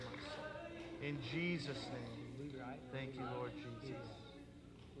In Jesus' name. Thank you, Lord Jesus.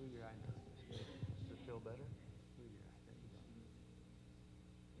 Does it feel better?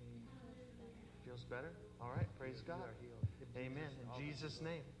 Feels better? All right. Praise God. Amen. In Jesus'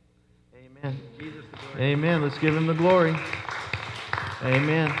 name. Amen. Amen. Let's give him the glory.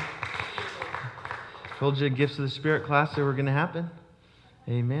 Amen. Told you gifts of the Spirit class that were going to happen.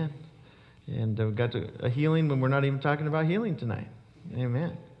 Amen. And we got to a healing when we're not even talking about healing tonight.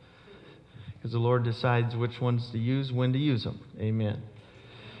 Amen. Because the Lord decides which ones to use, when to use them. Amen.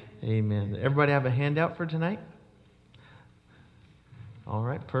 Amen. Everybody have a handout for tonight? All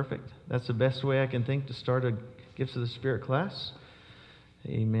right, perfect. That's the best way I can think to start a Gifts of the Spirit class.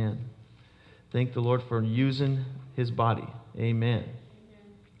 Amen. Thank the Lord for using his body. Amen.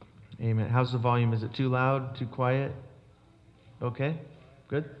 Amen. How's the volume? Is it too loud, too quiet? Okay?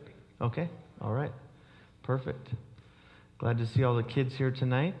 Good? Okay? All right. Perfect. Glad to see all the kids here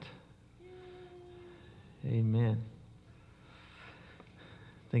tonight. Amen.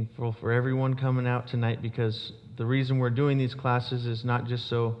 Thankful for everyone coming out tonight, because the reason we're doing these classes is not just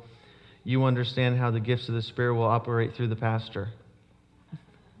so you understand how the gifts of the Spirit will operate through the pastor.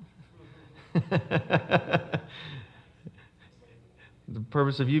 The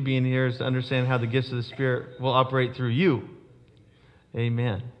purpose of you being here is to understand how the gifts of the Spirit will operate through you.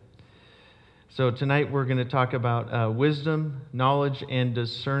 Amen. So tonight we're going to talk about wisdom, knowledge, and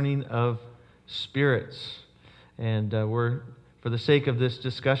discerning of spirits. And for the sake of this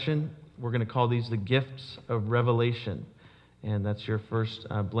discussion, we're going to call these the gifts of revelation. And that's your first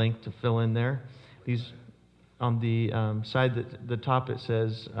blank to fill in there. These on the side, the top, it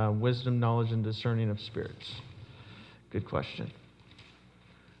says wisdom, knowledge, and discerning of spirits. Good question.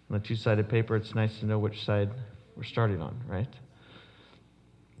 On the two-sided paper, it's nice to know which side we're starting on, right?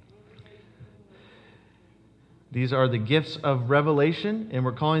 These are the gifts of revelation, and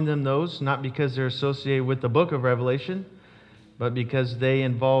we're calling them those not because they're associated with the book of Revelation, but because they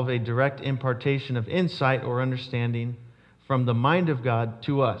involve a direct impartation of insight or understanding from the mind of God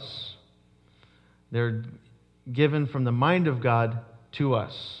to us. They're given from the mind of God to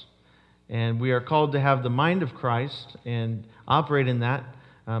us. And we are called to have the mind of Christ and operate in that.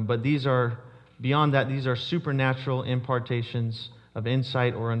 But these are, beyond that, these are supernatural impartations of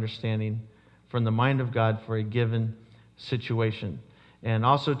insight or understanding from the mind of God for a given situation. And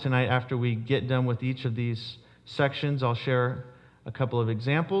also tonight, after we get done with each of these sections, I'll share a couple of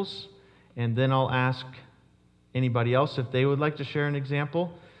examples, and then I'll ask anybody else if they would like to share an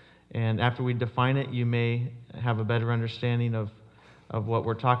example. And after we define it, you may have a better understanding of what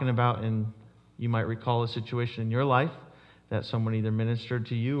we're talking about, and you might recall a situation in your life that someone either ministered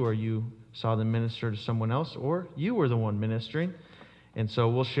to you, or you saw them minister to someone else, or you were the one ministering. And so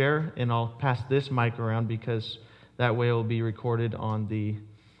we'll share, and I'll pass this mic around because that way it will be recorded on the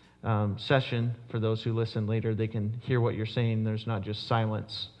session. For those who listen later, they can hear what you're saying. There's not just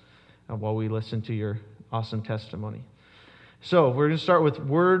silence while we listen to your awesome testimony. So we're going to start with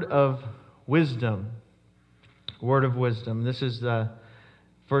word of wisdom. Word of wisdom. This is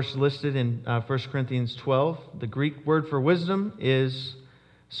first listed in 1 Corinthians 12. The Greek word for wisdom is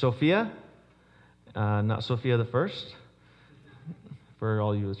Sophia, not Sophia the First, for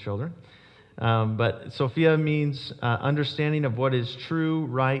all you with children. But Sophia means understanding of what is true,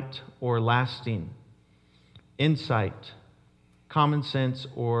 right, or lasting, insight, common sense,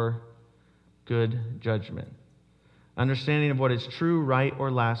 or good judgment. Understanding of what is true, right, or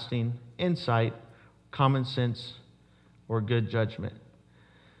lasting, insight, common sense, or good judgment.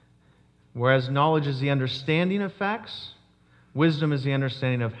 Whereas knowledge is the understanding of facts, wisdom is the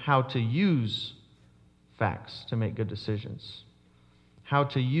understanding of how to use facts to make good decisions. How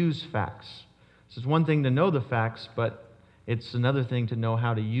to use facts. So it's one thing to know the facts, but it's another thing to know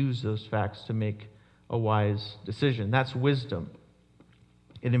how to use those facts to make a wise decision. That's wisdom.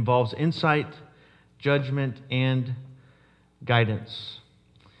 It involves insight, judgment, and guidance.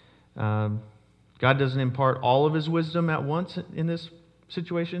 God doesn't impart all of his wisdom at once in this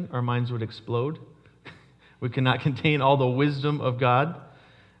situation. Our minds would explode. We cannot contain all the wisdom of God,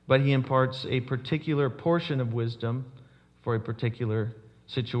 but he imparts a particular portion of wisdom for a particular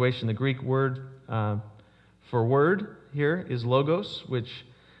situation. The Greek word for word here is logos, which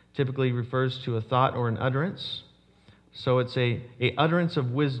typically refers to a thought or an utterance. So it's a utterance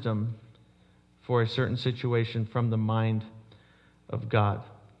of wisdom for a certain situation from the mind of God.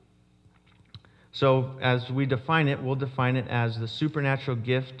 So as we define it, we'll define it as the supernatural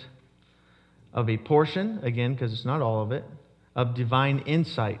gift of a portion, again, because it's not all of it, of divine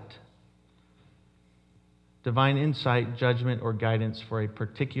insight. Divine insight, judgment, or guidance for a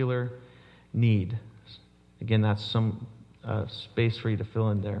particular need. Again, that's some space for you to fill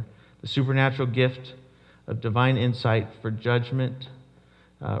in there. the supernatural gift of divine insight for judgment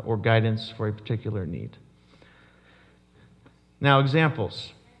or guidance for a particular need. Now,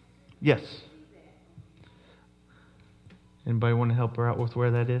 examples. Yes? Anybody want to help her out with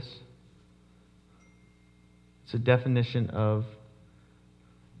where that is? It's a definition of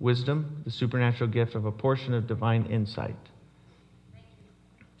wisdom, the supernatural gift of a portion of divine insight.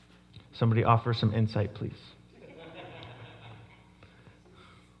 Somebody offer some insight, please.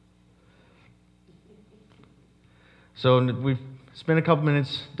 So we've spent a couple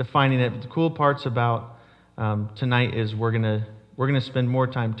minutes defining it. But the cool parts about tonight is we're gonna spend more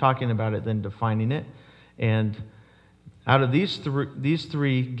time talking about it than defining it. And out of these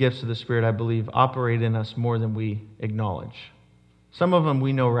three gifts of the Spirit, I believe, operate in us more than we acknowledge. Some of them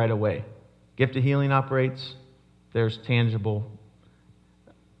we know right away. Gift of healing operates. There's tangible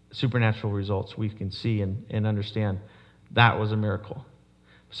supernatural results we can see and understand. That was a miracle.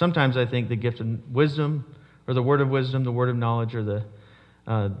 Sometimes I think the gift of wisdom, or the word of wisdom, the word of knowledge, or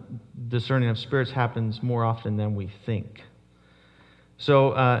the discerning of spirits happens more often than we think.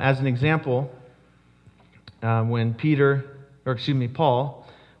 So, as an example, when Paul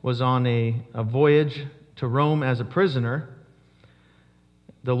was on a voyage to Rome as a prisoner,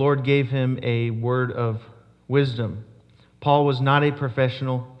 the Lord gave him a word of wisdom. Paul was not a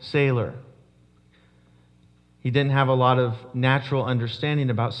professional sailor. He didn't have a lot of natural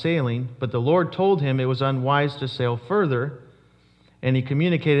understanding about sailing, but the Lord told him it was unwise to sail further, and he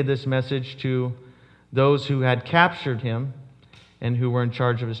communicated this message to those who had captured him and who were in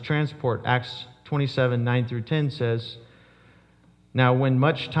charge of his transport. Acts 27, 9 through 10 says, "Now when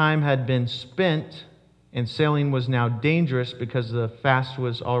much time had been spent and sailing was now dangerous because the fast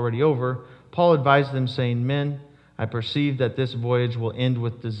was already over, Paul advised them, saying, 'Men, I perceive that this voyage will end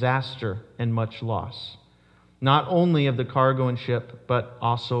with disaster and much loss, not only of the cargo and ship, but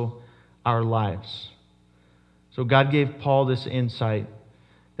also our lives.'" So God gave Paul this insight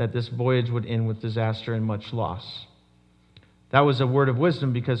that this voyage would end with disaster and much loss. That was a word of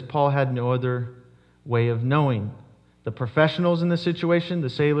wisdom because Paul had no other way of knowing. The professionals in the situation, the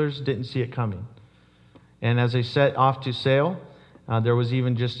sailors, didn't see it coming. And as they set off to sail, there was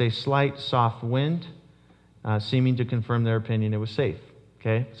even just a slight soft wind, seeming to confirm their opinion it was safe.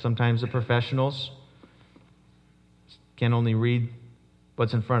 Okay? Sometimes the professionals can only read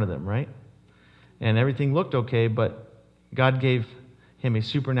what's in front of them, right? And everything looked okay, but God gave him a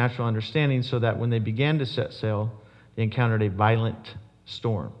supernatural understanding so that when they began to set sail, they encountered a violent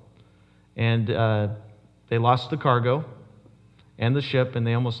storm. And they lost the cargo and the ship, and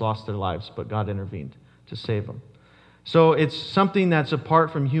they almost lost their lives, but God intervened to save them. So it's something that's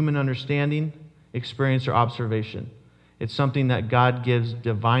apart from human understanding, experience, or observation. It's something that God gives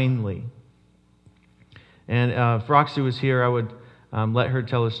divinely. And if Roxy was here, I would let her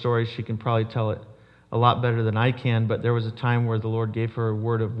tell a story. She can probably tell it a lot better than I can, but there was a time where the Lord gave her a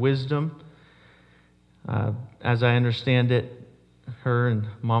word of wisdom. As I understand it, her and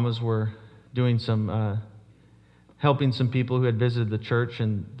mamas were doing some, helping some people who had visited the church,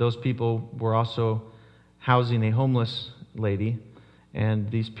 and those people were also housing a homeless lady.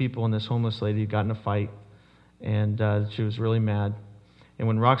 And these people and this homeless lady got in a fight, and she was really mad. And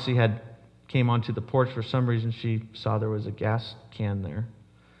when Roxy came onto the porch, for some reason she saw there was a gas can there,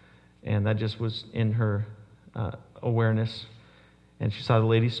 and that just was in her awareness. And she saw the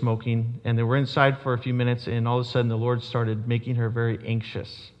lady smoking, and they were inside for a few minutes, and all of a sudden the Lord started making her very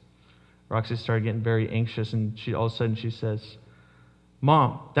anxious. Roxy started getting very anxious, and all of a sudden she says,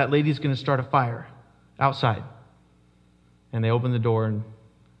 "Mom, that lady's going to start a fire outside." And they opened the door, and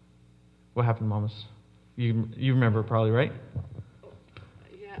what happened, mamas? You remember probably, right?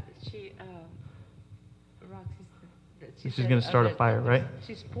 Yeah, She's going to start a fire, right?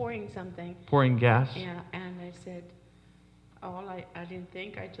 She's pouring something. Pouring gas. Yeah, and I said, I didn't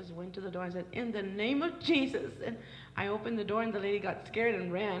think. I just went to the door and said, "In the name of Jesus." And I opened the door, and the lady got scared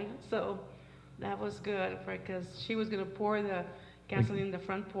and ran. So that was good because she was going to pour the gasoline in the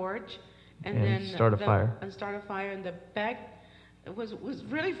front porch. And then start a fire. And start a fire. And the back, was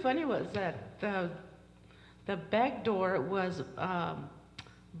really funny was that the back door was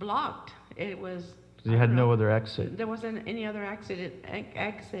blocked. It was. You had no other exit. There wasn't any other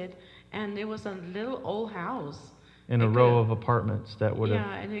exit, and it was a little old house. In a row of apartments that would have.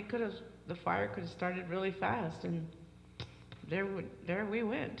 Yeah, and the fire could have started really fast, and there we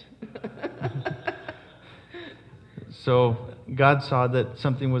went. So God saw that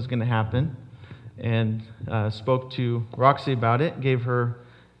something was going to happen and spoke to Roxy about it, gave her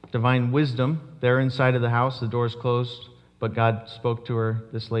divine wisdom. They're inside of the house, the door's closed, but God spoke to her,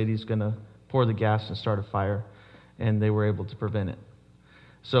 this lady's going to pour the gas and start a fire, and they were able to prevent it.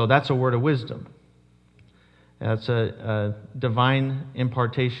 So that's a word of wisdom. That's a divine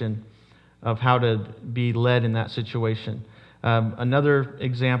impartation of how to be led in that situation. Another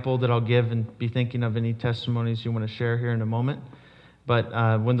example that I'll give, and be thinking of any testimonies you want to share here in a moment.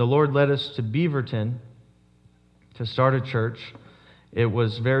 But when the Lord led us to Beaverton to start a church, it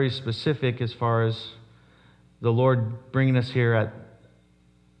was very specific as far as the Lord bringing us here at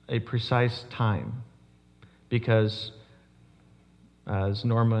a precise time. Because, as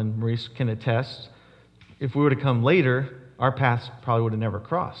Norma and Maurice can attest, if we would have come later, our paths probably would have never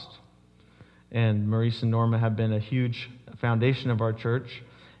crossed. And Maurice and Norma have been a huge foundation of our church,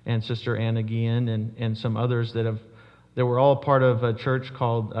 and Sister Anna Guillen and some others that were all part of a church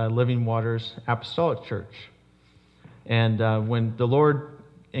called Living Waters Apostolic Church. And when the Lord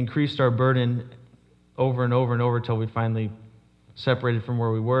increased our burden over and over and over till we finally separated from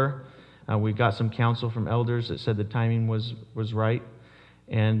where we were, we got some counsel from elders that said the timing was right.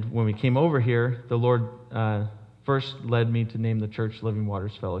 And when we came over here, the Lord first led me to name the church Living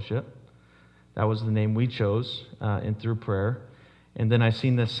Waters Fellowship. That was the name we chose, and through prayer. And then I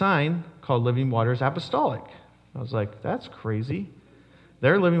seen this sign called Living Waters Apostolic. I was like, that's crazy.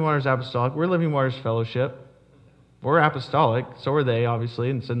 They're Living Waters Apostolic. We're Living Waters Fellowship. We're apostolic. So are they, obviously,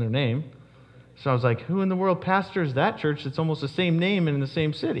 and it's in their name. So I was like, who in the world pastors that church that's almost the same name and in the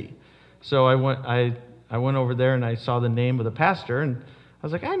same city? So I went over there and I saw the name of the pastor, and I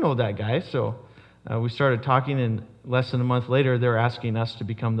was like, I know that guy. So we started talking, and less than a month later, they were asking us to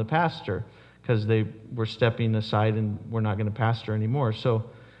become the pastor because they were stepping aside and we're not going to pastor anymore. So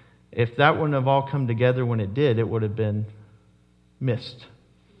if that wouldn't have all come together when it did, it would have been missed.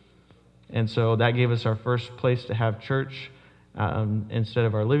 And so that gave us our first place to have church. Instead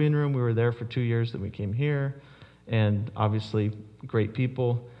of our living room, we were there for 2 years, then we came here. And obviously, great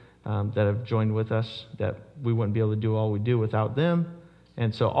people that have joined with us, that we wouldn't be able to do all we do without them.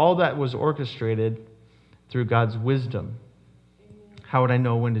 And so all that was orchestrated through God's wisdom. How would I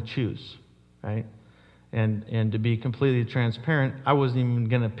know when to choose, right? And to be completely transparent, I wasn't even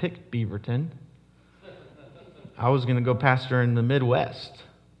going to pick Beaverton. I was going to go pastor in the Midwest.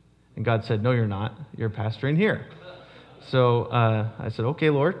 And God said, no, you're not. You're pastoring here. So I said, okay,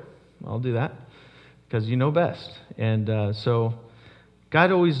 Lord, I'll do that because you know best. And so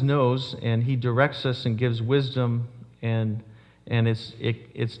God always knows, and He directs us and gives wisdom, and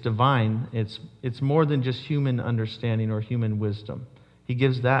it's divine. It's more than just human understanding or human wisdom. He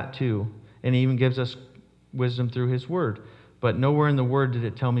gives that too, and He even gives us wisdom through His Word. But nowhere in the Word did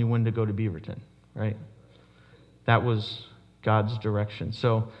it tell me when to go to Beaverton, right? That was God's direction.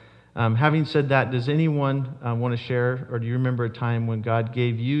 So having said that, does anyone want to share, or do you remember a time when God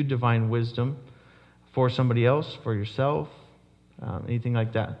gave you divine wisdom for somebody else, for yourself, anything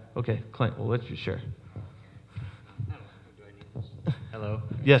like that? Okay, Clint, we'll let you share. Hello?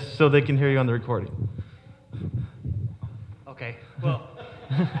 Yes, so they can hear you on the recording. Okay, well...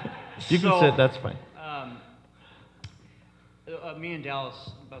 You can sit, that's fine. Me and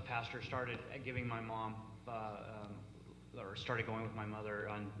Dallas, pastor, started giving my mom... or started going with my mother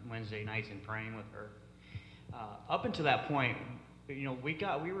on Wednesday nights and praying with her. Up until that point, we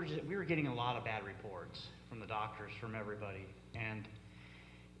were getting a lot of bad reports from the doctors, from everybody, and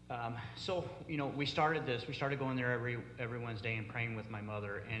so we started this. We started going there every Wednesday and praying with my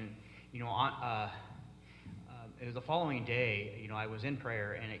mother, and it was the following day. I was in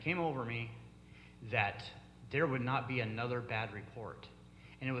prayer, and it came over me that there would not be another bad report.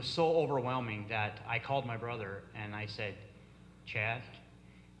 And it was so overwhelming that I called my brother and I said, Chad,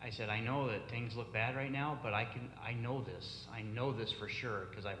 I said, I know that things look bad right now, but I know this. I know this for sure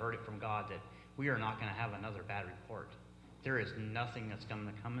because I've heard it from God that we are not going to have another bad report. There is nothing that's going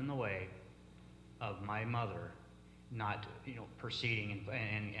to come in the way of my mother not, proceeding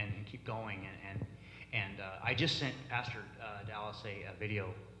and keep going. And I just sent Pastor Dallas a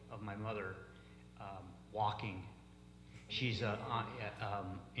video of my mother walking. She's in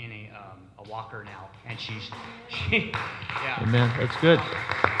a walker now, and she yeah. Amen. That's good.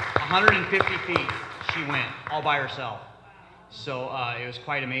 150 feet she went all by herself. So it was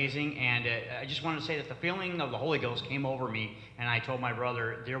quite amazing, and I just wanted to say that the feeling of the Holy Ghost came over me, and I told my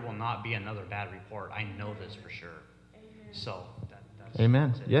brother, there will not be another bad report. I know this for sure. Amen. So that's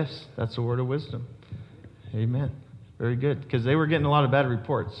Amen. That's it. Yes, that's a word of wisdom. Amen. Very good, because they were getting a lot of bad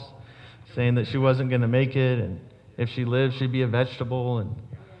reports, saying that she wasn't going to make it, and if she lived, she'd be a vegetable and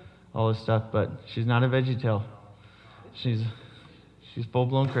all this stuff. But she's not a VeggieTale. She's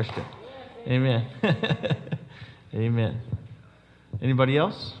full-blown Christian. Amen. Amen. Anybody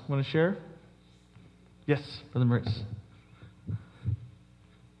else want to share? Yes, Brother Maurice.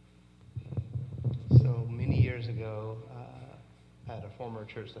 So many years ago, I had a former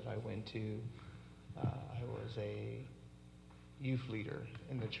former church that I went to, I was a youth leader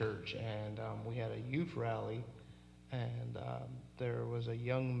in the church, and we had a youth rally, and there was a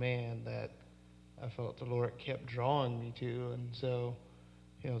young man that I felt the Lord kept drawing me to, and so,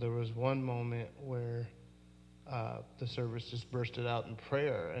 there was one moment where the service just bursted out in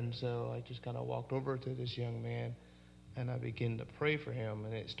prayer, and so I just kind of walked over to this young man, and I began to pray for him,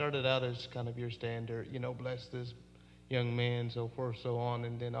 and it started out as kind of your standard, bless this young man, so forth, so on,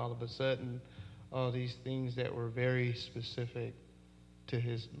 and then all of a sudden, all these things that were very specific to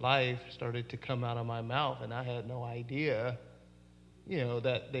his life started to come out of my mouth, and I had no idea,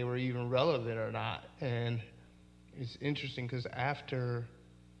 that they were even relevant or not. And it's interesting because after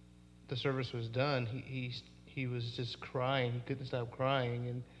the service was done, he was just crying. He couldn't stop crying,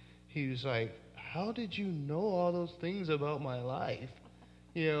 and he was like, "How did you know all those things about my life?"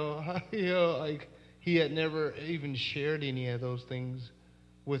 Like he had never even shared any of those things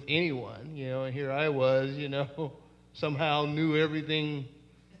with anyone, and here I was, somehow knew everything,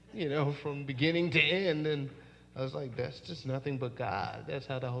 from beginning to end, and I was like, that's just nothing but God. That's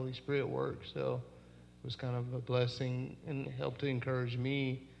how the Holy Spirit works. So it was kind of a blessing and helped to encourage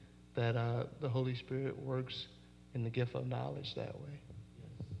me that the Holy Spirit works in the gift of knowledge that way.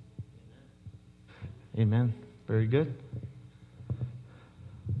 Amen. Very good.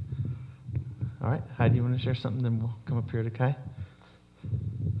 All right, Heidi, you want to share something? Then we'll come up here to Kai.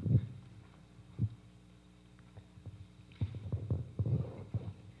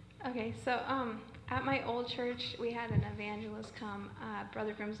 Okay, so at my old church, we had an evangelist come.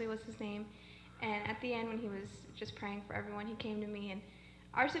 Brother Grimsley was his name. And at the end, when he was just praying for everyone, he came to me. And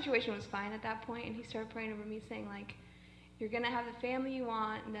our situation was fine at that point. And he started praying over me, saying, like, you're going to have the family you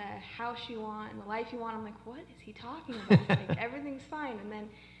want, and the house you want, and the life you want. I'm like, what is he talking about? Like, everything's fine. And then,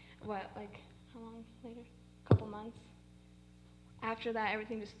 how long later? A couple months. After that,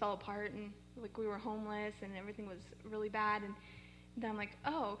 everything just fell apart. And, like, we were homeless, and everything was really bad. And then I'm like,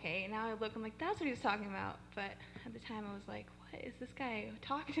 oh, okay. And now I look, I'm like, that's what he was talking about. But at the time, I was like, what is this guy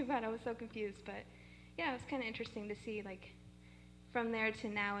talking about? I was so confused. But yeah, it was kind of interesting to see, like, from there to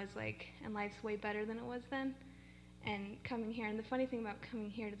now is like, and life's way better than it was then. And coming here, and the funny thing about coming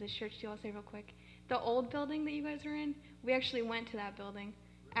here to this church, too, I'll say real quick, the old building that you guys were in, we actually went to that building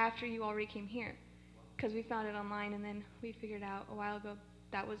after you already came here, because we found it online, and then we figured out a while ago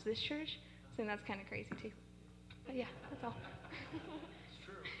that was this church. So that's kind of crazy, too. But yeah, that's all. It's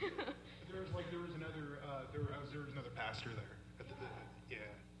true. There was another pastor there. Yeah.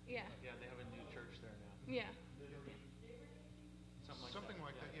 Yeah, they have a new church there now. Yeah. Something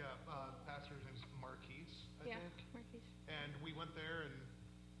like that. Yeah. Pastor's name's Marquise, I think. Marquise. And we went there, and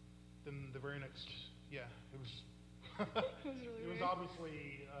then the very next, it was. It was really it was weird.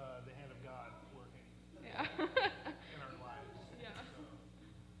 obviously the hand of God working. Yeah. In our lives. Yeah. So.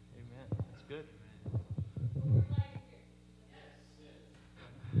 Amen. That's good.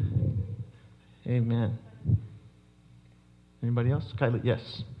 Amen. Anybody else? Kylie?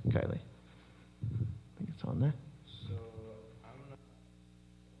 Yes, Kylie. I think it's on there. So, I'm not...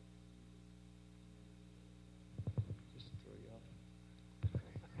 Just throw you off.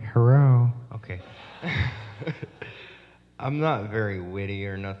 Hello. Okay. I'm not very witty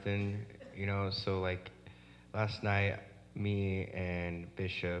or nothing, so like last night, me and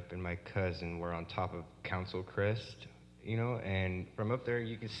Bishop and my cousin were on top of Council Crest, and from up there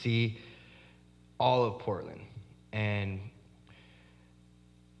you can see all of Portland. And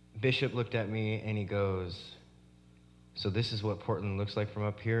Bishop looked at me and he goes, so this is what Portland looks like from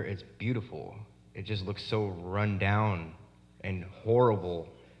up here? It's beautiful. It just looks so run down and horrible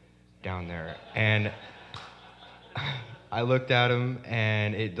down there. And I looked at him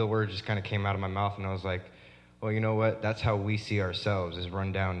and the word just kind of came out of my mouth, and I was like, well, you know what? That's how we see ourselves, is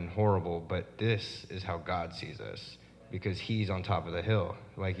run down and horrible, but this is how God sees us, because he's on top of the hill.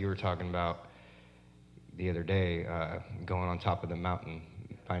 Like you were talking about the other day, going on top of the mountain,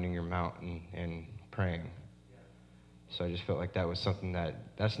 finding your mountain and praying. So I just felt like that was something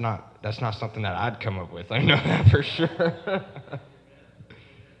that's not something that I'd come up with. I know that for sure.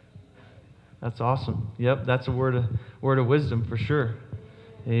 That's awesome. Yep, that's a word of wisdom for sure.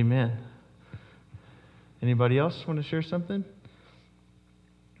 Amen. Anybody else want to share something?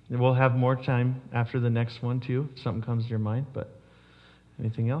 We'll have more time after the next one too, if something comes to your mind, but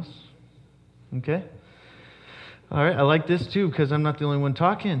anything else? Okay. All right, I like this too because I'm not the only one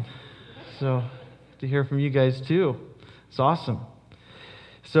talking. So to hear from you guys too. It's awesome.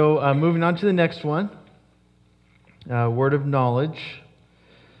 So moving on to the next one. Word of knowledge.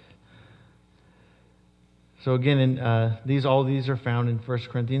 So again, all these are found in 1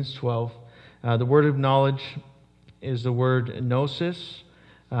 Corinthians 12. The word of knowledge is the word gnosis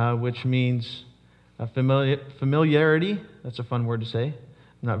which means familiarity. That's a fun word to say.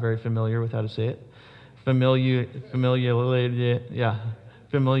 I'm not very familiar with how to say it. Familiarity. Yeah,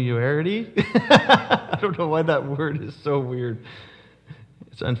 familiarity. I don't know why that word is so weird.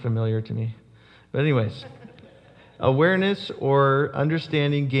 It's unfamiliar to me. But anyways, awareness or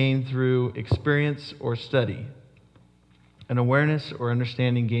understanding gained through experience or study. An awareness or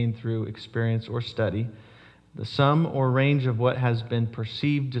understanding gained through experience or study. The sum or range of what has been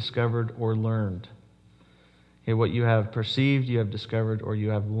perceived, discovered, or learned. Okay, what you have perceived, you have discovered, or you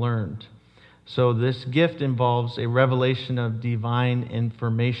have learned. So this gift involves a revelation of divine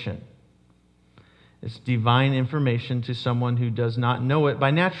information. It's divine information to someone who does not know it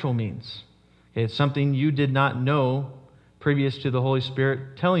by natural means. Okay, it's something you did not know previous to the Holy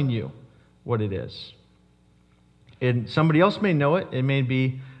Spirit telling you what it is. And somebody else may know it. It may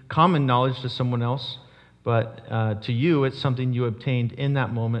be common knowledge to someone else, but to you, it's something you obtained in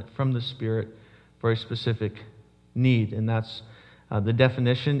that moment from the Spirit for a specific need. And that's the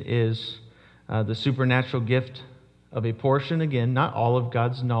definition is the supernatural gift of a portion. Again, not all of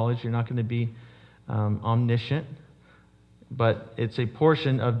God's knowledge. You're not going to be omniscient, but it's a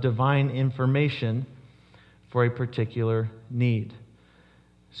portion of divine information for a particular need.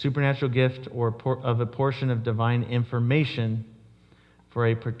 Supernatural gift of a portion of divine information for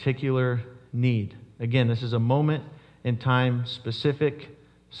a particular need. Again, this is a moment in time specific.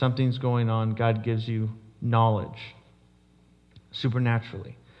 Something's going on. God gives you knowledge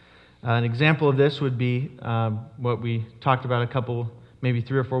supernaturally. An example of this would be what we talked about maybe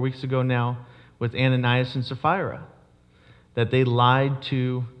 3 or 4 weeks ago now, with Ananias and Sapphira, that they lied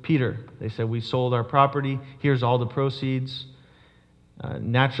to Peter. They said, we sold our property, here's all the proceeds.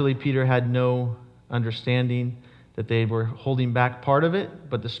 Naturally, Peter had no understanding that they were holding back part of it,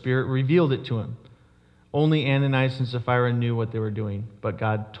 but the Spirit revealed it to him. Only Ananias and Sapphira knew what they were doing, but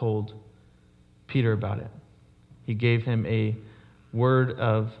God told Peter about it. He gave him a word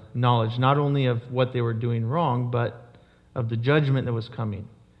of knowledge, not only of what they were doing wrong, but of the judgment that was coming.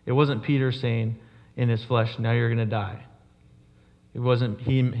 It wasn't Peter saying in his flesh, now you're going to die. It wasn't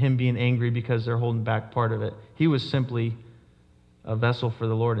him being angry because they're holding back part of it. He was simply a vessel for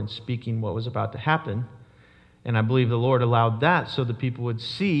the Lord and speaking what was about to happen. And I believe the Lord allowed that so the people would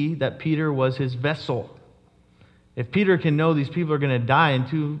see that Peter was his vessel. If Peter can know these people are going to die and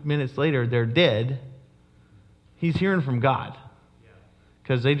 2 minutes later they're dead, he's hearing from God.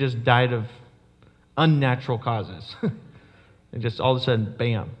 Because they just died of unnatural causes. And just all of a sudden,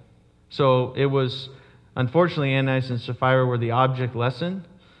 bam. So it was, unfortunately, Ananias and Sapphira were the object lesson.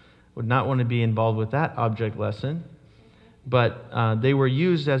 Would not want to be involved with that object lesson. But they were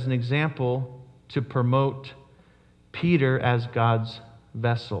used as an example to promote Peter as God's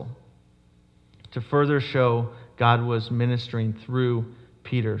vessel. To further show God was ministering through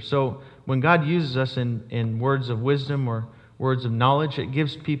Peter. So when God uses us in words of wisdom or words of knowledge, it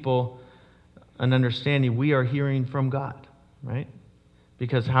gives people an understanding we are hearing from God. Right?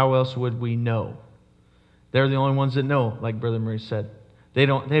 Because how else would we know? They're the only ones that know, like Brother Murray said.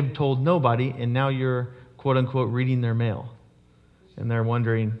 They've told nobody, and now you're, quote unquote, reading their mail. And they're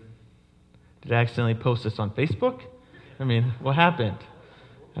wondering, did I accidentally post this on Facebook? I mean, what happened?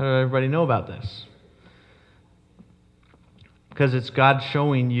 How did everybody know about this? Because it's God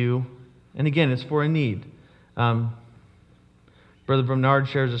showing you, and again, it's for a need. Brother Bernard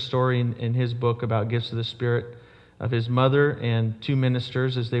shares a story in his book about gifts of the Spirit of his mother and 2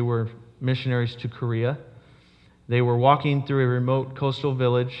 ministers as they were missionaries to Korea. They were walking through a remote coastal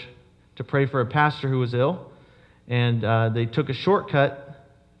village to pray for a pastor who was ill, and they took a shortcut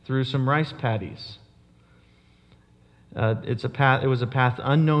through some rice paddies. It was a path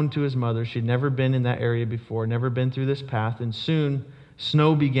unknown to his mother. She'd never been in that area before, never been through this path, and soon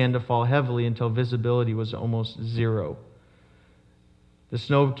snow began to fall heavily until visibility was almost zero. The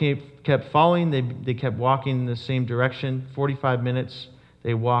snow kept falling. They kept walking in the same direction. 45 minutes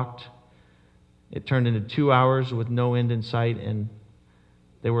they walked. It turned into 2 hours with no end in sight, and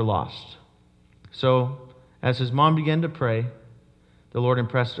they were lost. So as his mom began to pray, the Lord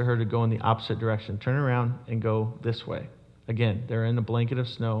impressed her to go in the opposite direction. Turn around and go this way. Again, they're in a blanket of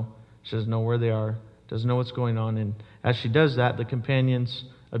snow. She doesn't know where they are, doesn't know what's going on. And as she does that, the companions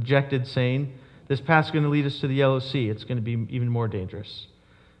objected, saying, this path's going to lead us to the Yellow Sea. It's going to be even more dangerous.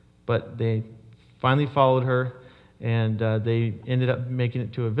 But they finally followed her, and they ended up making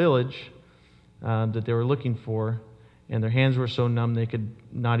it to a village that they were looking for, and their hands were so numb they could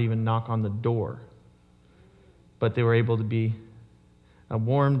not even knock on the door. But they were able to be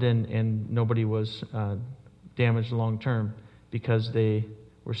warmed, and nobody was damaged long term because they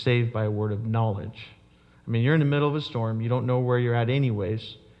were saved by a word of knowledge. I mean, you're in the middle of a storm. You don't know where you're at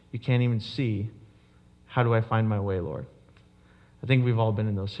anyways. You can't even see. How do I find my way, Lord? I think we've all been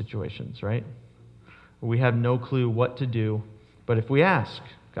in those situations, right? We have no clue what to do, but if we ask,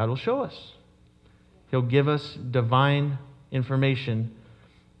 God will show us. He'll give us divine information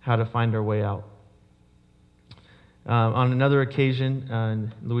how to find our way out. On another occasion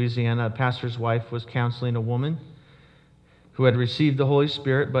in Louisiana, a pastor's wife was counseling a woman who had received the Holy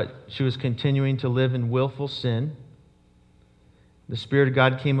Spirit, but she was continuing to live in willful sin. The Spirit of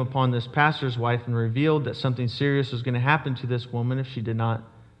God came upon this pastor's wife and revealed that something serious was going to happen to this woman if she did not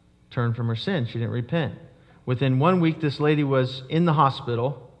turn from her sin. She didn't repent. Within 1 week, this lady was in the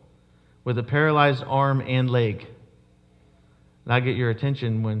hospital with a paralyzed arm and leg. And I get your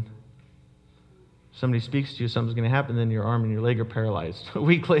attention when somebody speaks to you, something's going to happen, then your arm and your leg are paralyzed a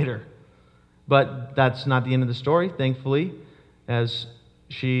week later. But that's not the end of the story, thankfully. As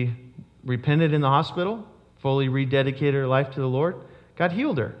she repented in the hospital, fully rededicated her life to the Lord, God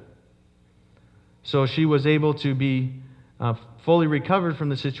healed her. So she was able to be fully recovered from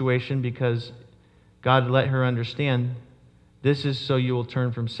the situation because God let her understand, this is so you will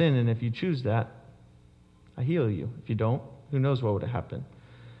turn from sin, and if you choose that, I heal you. If you don't, who knows what would have happened.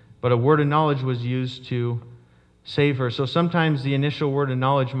 But a word of knowledge was used to save her. So sometimes the initial word of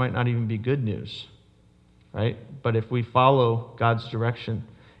knowledge might not even be good news, right? But if we follow God's direction,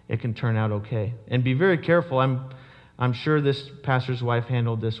 it can turn out okay. And be very careful. I'm sure this pastor's wife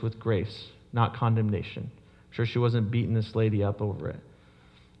handled this with grace, not condemnation. I'm sure she wasn't beating this lady up over it.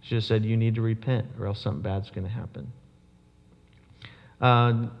 She just said, you need to repent or else something bad's going to happen.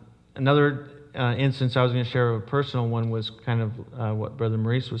 Another instance I was going to share, a personal one, was kind of what Brother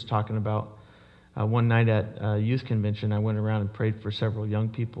Maurice was talking about. One night at youth convention, I went around and prayed for several young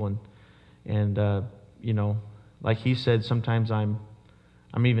people, and you know, like he said, sometimes I'm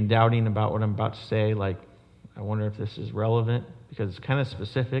even doubting about what I'm about to say. Like, I wonder if this is relevant because it's kind of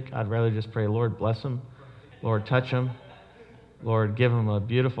specific. I'd rather just pray, Lord, bless them, Lord, touch them, Lord, give them a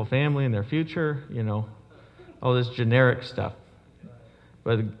beautiful family in their future. You know, all this generic stuff.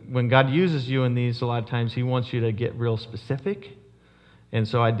 But when God uses you in these, a lot of times He wants you to get real specific. And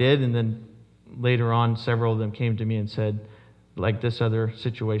so I did, and then later on, several of them came to me and said, like this other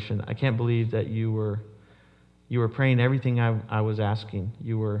situation, I can't believe that you were praying everything I was asking.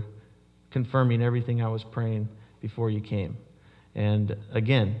 You were confirming everything I was praying before you came. And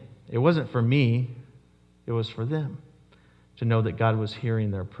again, it wasn't for me, it was for them to know that God was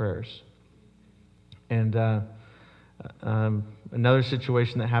hearing their prayers. And another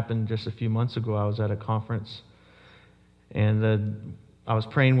situation that happened just a few months ago, I was at a conference, and I was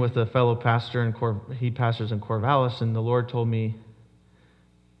praying with a fellow pastor, he pastors in Corvallis, and the Lord told me,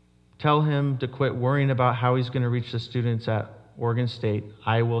 tell him to quit worrying about how he's going to reach the students at Oregon State.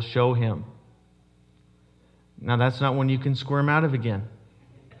 I will show him. Now, that's not one you can squirm out of again.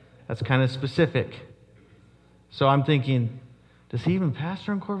 That's kind of specific. So I'm thinking, does he even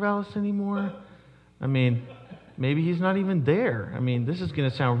pastor in Corvallis anymore? I mean, maybe he's not even there. I mean, this is going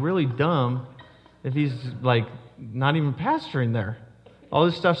to sound really dumb if he's like not even pastoring there. All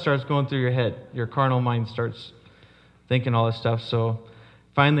this stuff starts going through your head. Your carnal mind starts thinking all this stuff. So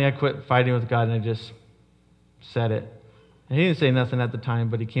finally I quit fighting with God and I just said it. And he didn't say nothing at the time,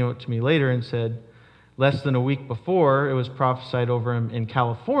 but he came up to me later and said, less than a week before, it was prophesied over him in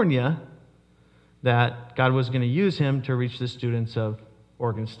California that God was going to use him to reach the students of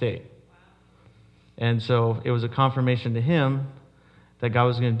Oregon State. And so it was a confirmation to him that God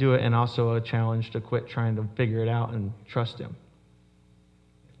was going to do it, and also a challenge to quit trying to figure it out and trust Him.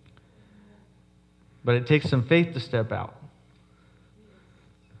 But it takes some faith to step out.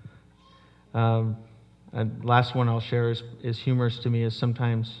 And last one I'll share is humorous to me, is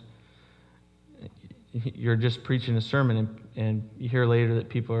sometimes you're just preaching a sermon and you hear later that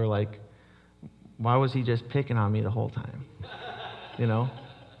people are like, why was he just picking on me the whole time? You know?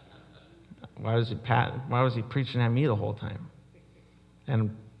 Why was he preaching at me the whole time?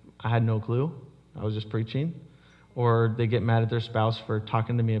 And I had no clue. I was just preaching. Or they get mad at their spouse for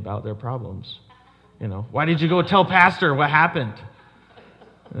talking to me about their problems. You know, why did you go tell pastor what happened?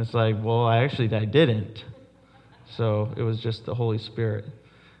 And it's like, well, I didn't. So it was just the Holy Spirit.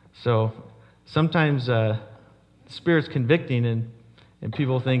 So sometimes the Spirit's convicting, and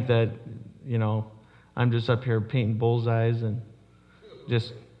people think that, you know, I'm just up here painting bullseyes and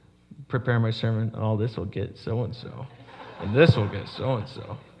just preparing my sermon. Oh, this will get so-and-so. And this will get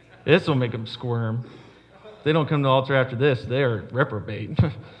so-and-so. This will make them squirm. If they don't come to the altar after this, they're reprobate.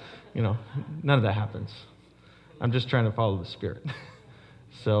 You know, none of that happens. I'm just trying to follow the Spirit.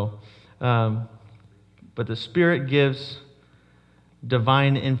 So, but the Spirit gives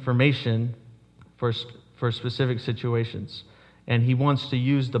divine information for specific situations. And he wants to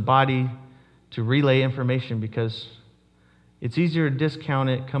use the body to relay information because it's easier to discount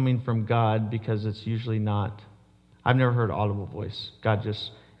it coming from God because it's usually not. I've never heard audible voice. God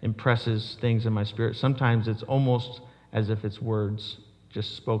just impresses things in my spirit. Sometimes it's almost as if it's words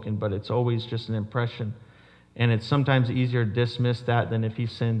just spoken, but it's always just an impression. And it's sometimes easier to dismiss that than if he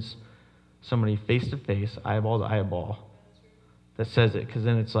sends somebody face to face, eyeball to eyeball, that says it, because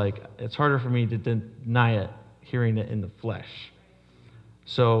then it's like, it's harder for me to deny it, hearing it in the flesh.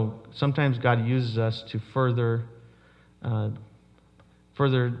 So sometimes God uses us to further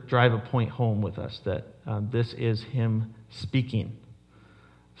drive a point home with us that this is him speaking.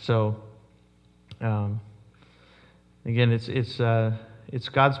 So again, it's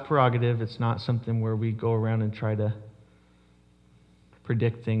God's prerogative. It's not something where we go around and try to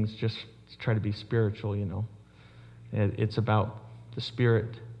predict things just to try to be spiritual, you know. It's about the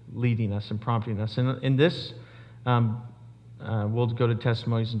Spirit leading us and prompting us. And in this, we'll go to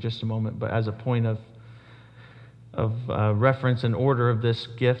testimonies in just a moment, but as a point of reference and order of this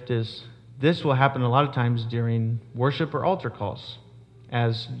gift is, this will happen a lot of times during worship or altar calls.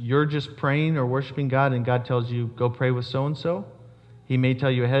 As you're just praying or worshiping God and God tells you, go pray with so-and-so, he may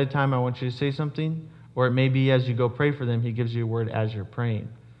tell you ahead of time, I want you to say something, or it may be as you go pray for them, he gives you a word as you're praying.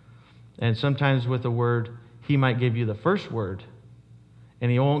 And sometimes with a word, he might give you the first word,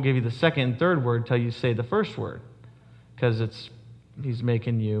 and he won't give you the second and third word till you say the first word, because he's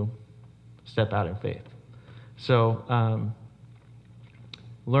making you step out in faith. So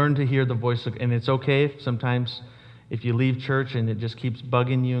learn to hear the voice of, and it's okay if sometimes if you leave church and it just keeps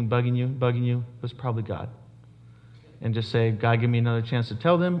bugging you and bugging you, bugging you, it was probably God. And just say, God, give me another chance to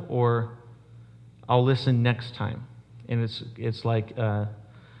tell them, or I'll listen next time. And it's like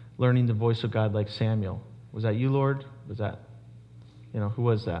learning the voice of God like Samuel. Was that you, Lord? Was that, who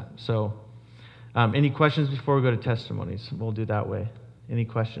was that? So any questions before we go to testimonies? We'll do that way. Any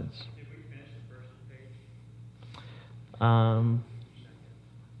questions? Did we finish the first page? I'm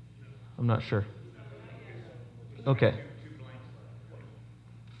not sure. Okay.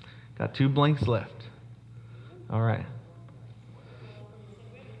 Got 2 blanks left. All right.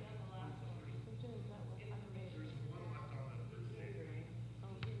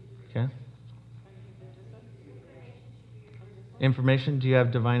 Okay. Information. Do you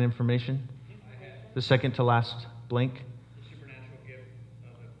have divine information? The second to last blank. Supernatural gift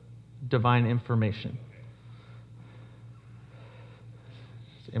of Divine information.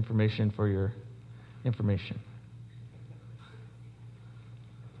 It's information for your information.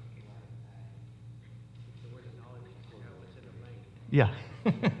 Yeah.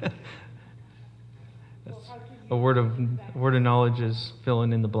 That's a word of knowledge is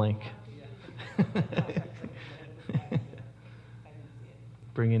filling in the blank.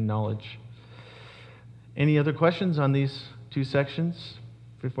 Bring in knowledge. Any other questions on these 2 sections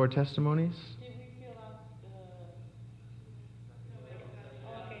before testimonies?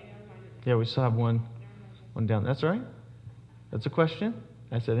 Yeah, we still have one down. That's all right. That's a question.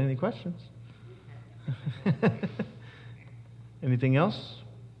 I said, any questions? Anything else?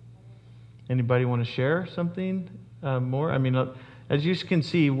 Anybody want to share something more? I mean, as you can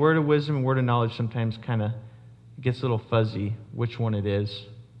see, word of wisdom and word of knowledge sometimes kind of gets a little fuzzy which one it is,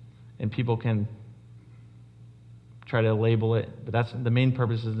 and people can try to label it, but that's the main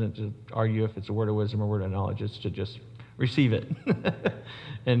purpose isn't to argue if it's a word of wisdom or word of knowledge. It's to just receive it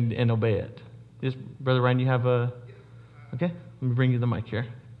and obey it. Yes, Brother Ryan, you have a... Okay, let me bring you the mic here.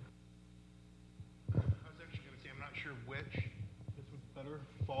 I was actually going to say, I'm not sure which this would better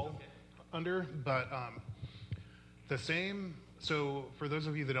fall under, but the same. So for those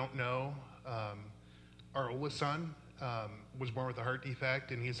of you that don't know, our oldest son was born with a heart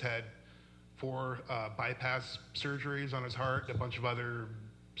defect, and he's had 4 bypass surgeries on his heart, a bunch of other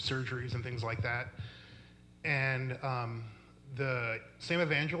surgeries and things like that. And the same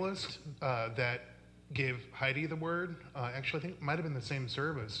evangelist that gave Heidi the word, actually I think it might have been the same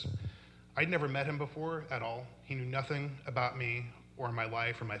service. I'd never met him before at all. He knew nothing about me or my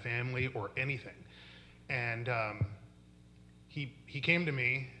life or my family or anything. And he came to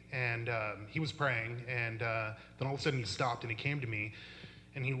me, and he was praying, and then all of a sudden he stopped and he came to me,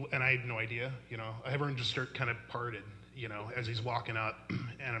 and I had no idea, everyone just kind of parted, as he's walking up,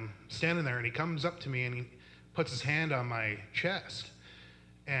 and I'm standing there, and he comes up to me and he puts his hand on my chest,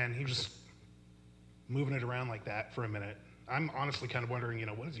 and he just moving it around like that for a minute. I'm honestly kind of wondering,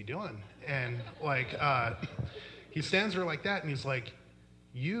 what is he doing? And he stands there like that, and he's like,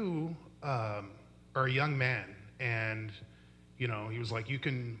 you are a young man, and he was like, you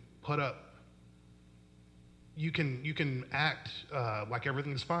can act like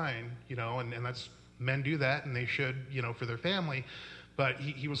everything's fine, and that's men do that, and they should, for their family. But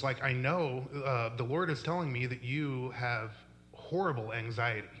he was like, I know the Lord is telling me that you have horrible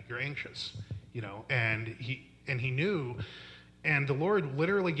anxiety. You're anxious, and he knew. And the Lord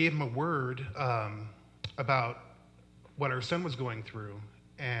literally gave him a word about what our son was going through,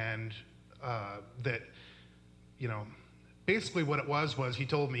 and that, basically what it was he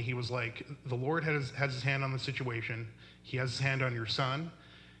told me, he was like, the Lord has his hand on the situation. He has his hand on your son,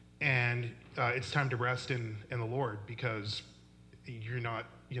 and it's time to rest in the Lord, because you're not,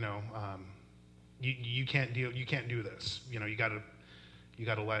 you can't do this. You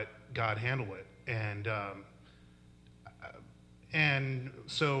gotta let God handle it. And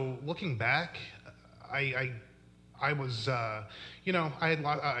so looking back, I was, I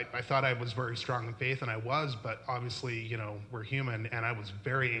thought I was very strong in faith, and I was, but obviously, we're human, and I was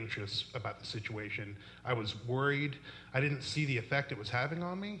very anxious about the situation. I was worried. I didn't see the effect it was having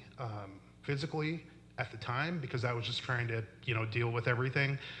on me physically at the time, because I was just trying to, deal with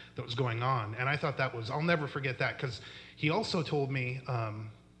everything that was going on. And I thought I'll never forget that, because he also told me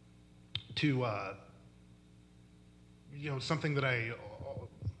to, something that I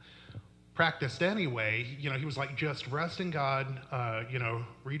practiced anyway. He was like, just rest in God,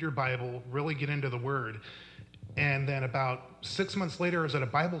 read your Bible, really get into the Word. And then about 6 months later, I was at a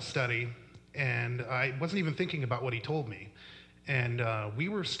Bible study, and I wasn't even thinking about what he told me. And we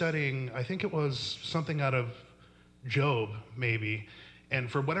were studying, I think it was something out of Job, maybe. And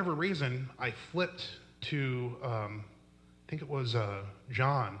for whatever reason, I flipped to, I think it was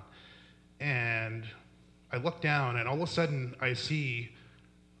John. And I looked down, and all of a sudden I see,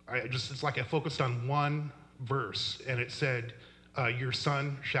 it's like I focused on one verse, and it said, your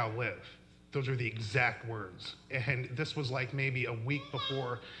son shall live. Those are the exact words. And this was like maybe a week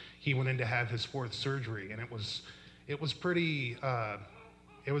before he went in to have his 4th surgery. And it was pretty,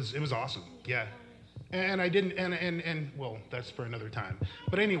 it was awesome. Yeah. And I didn't, and well, that's for another time.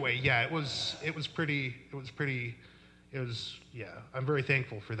 But anyway, yeah, it was I'm very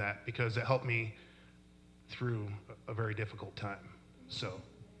thankful for that, because it helped me through a very difficult time. So.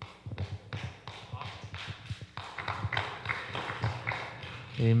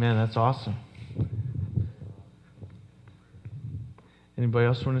 Amen. That's awesome. Anybody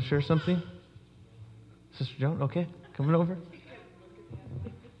else want to share something? Sister Joan? Okay. Coming over.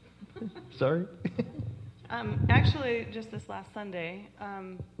 Sorry. Actually, just this last Sunday,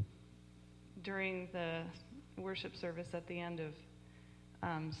 during the worship service at the end of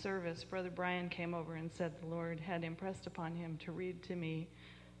service, Brother Brian came over and said the Lord had impressed upon him to read to me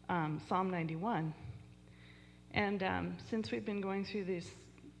Psalm 91. And since we've been going through this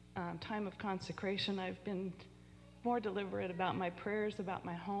time of consecration, I've been more deliberate about my prayers, about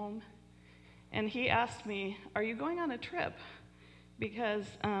my home. And he asked me, are you going on a trip? Because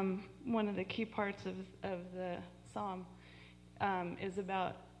one of the key parts of the psalm is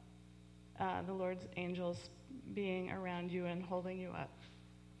about the Lord's angels being around you and holding you up.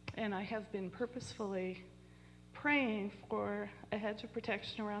 And I have been purposefully praying for a hedge of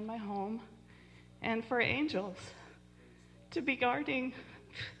protection around my home and for angels to be guarding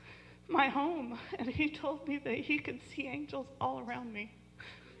my home. And he told me that he could see angels all around me.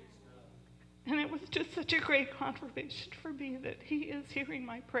 And it was just such a great confirmation for me that he is hearing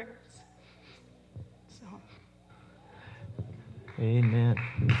my prayers. So. Amen.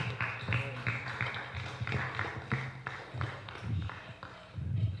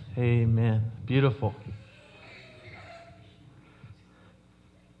 Amen. Beautiful.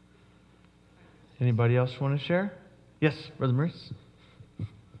 Anybody else want to share? Yes, Brother Maurice.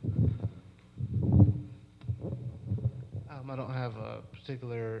 I don't have a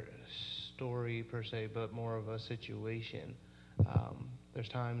particular story per se, but more of a situation. There's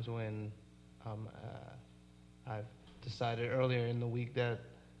times when I've decided earlier in the week that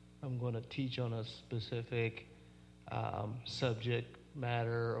I'm going to teach on a specific subject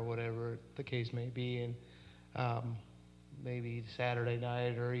matter or whatever the case may be, and maybe Saturday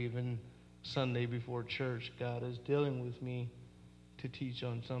night or even Sunday before church, God is dealing with me to teach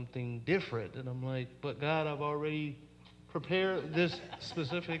on something different. And I'm like, but God, I've already prepared this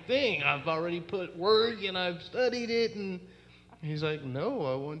specific thing. I've already put work and I've studied it. And he's like, no,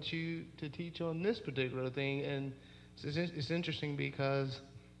 I want you to teach on this particular thing. And it's interesting because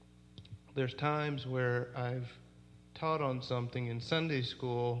there's times where I've taught on something in Sunday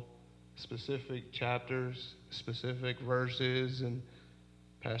school, specific chapters, specific verses, and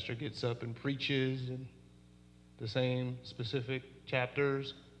pastor gets up and preaches and the same specific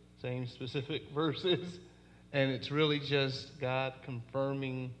chapters, same specific verses, and it's really just God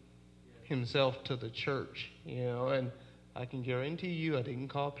confirming himself to the church, and I can guarantee you I didn't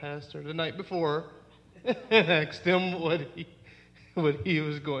call pastor the night before and asked him what he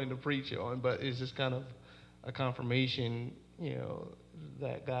was going to preach on. But it's just kind of a confirmation,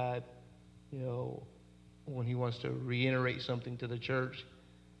 that God, when he wants to reiterate something to the church,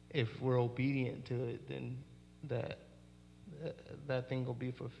 if we're obedient to it, then that thing will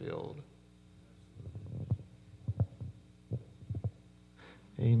be fulfilled.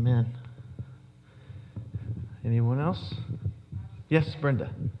 Amen. Anyone else? Yes,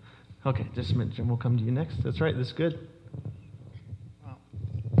 Brenda. Okay, just a minute, Jim. We'll come to you next. That's right. That's good. Well,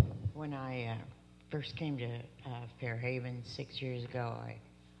 when I first came to Fairhaven 6 years ago,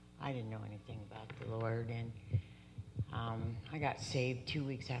 I didn't know anything about the Lord, and I got saved 2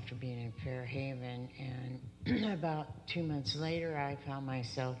 weeks after being in Fairhaven, and about 2 months later, I found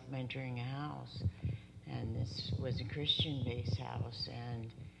myself mentoring a house, and this was a Christian-based house,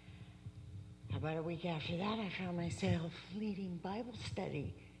 and about a week after that, I found myself leading Bible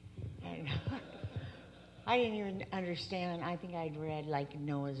study, and I didn't even understand. I think I'd read like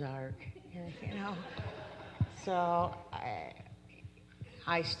Noah's Ark, So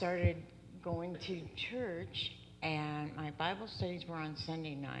I started going to church, and my Bible studies were on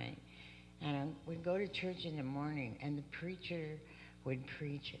Sunday night, and we'd go to church in the morning, and the preacher would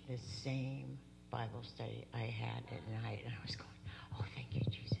preach the same Bible study I had at night, and I was going, oh, thank you,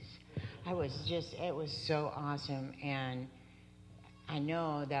 Jesus. It was so awesome, and I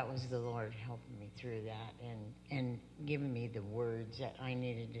know that was the Lord helping me through that and giving me the words that I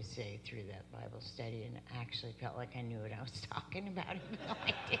needed to say through that Bible study, and actually felt like I knew what I was talking about, even though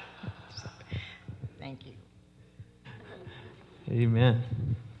I didn't. So, thank you. Amen.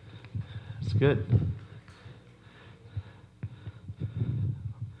 That's good.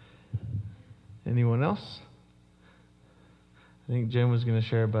 Anyone else? I think Jen was going to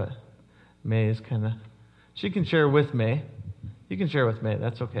share, but May is kind of... She can share with May. You can share with May.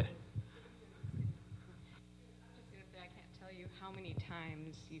 That's okay. I'm just going to say, I can't tell you how many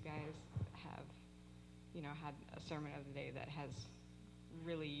times you guys have, had a sermon of the day that has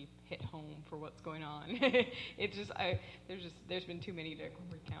really hit home for what's going on. It's just, there's been too many to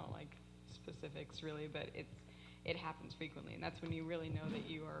recount, like, specifics, really, but it happens frequently, and that's when you really know that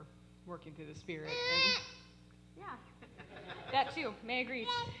you are working through the Spirit. And, yeah, that too. May agrees.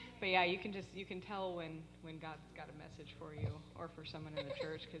 But yeah, you can tell when God's got a message for you or for someone in the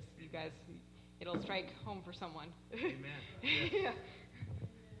church, because you guys, it'll strike home for someone. Amen. Yeah.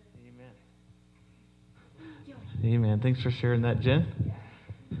 Amen. Amen. Thanks for sharing that, Jen.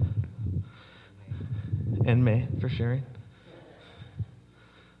 And May for sharing.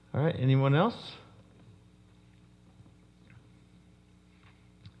 All right. Anyone else?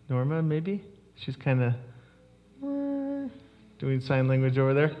 Norma, maybe? She's kind of doing sign language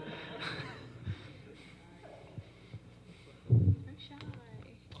over there. I'm shy.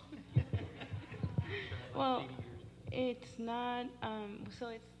 Well, it's not, so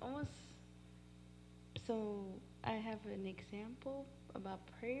it's almost, so I have an example about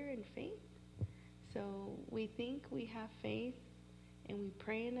prayer and faith. So we think we have faith and we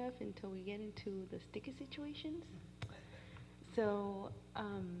pray enough until we get into the sticky situations. So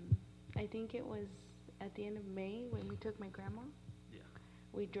I think it was at the end of May when we took my grandma. Yeah.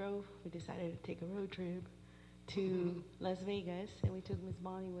 We decided to take a road trip to Las Vegas, and we took Miss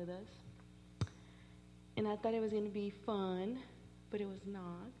Bonnie with us. And I thought it was going to be fun, but it was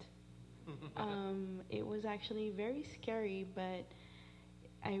not. It was actually very scary, but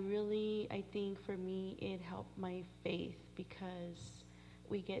I think for me it helped my faith, because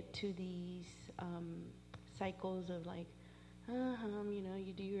we get to these cycles of like,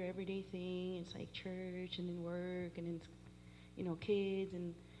 you do your everyday thing. It's like church and then work and then, kids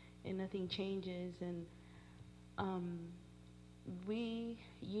and nothing changes. And we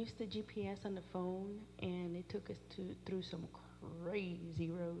used the GPS on the phone, and it took us through some crazy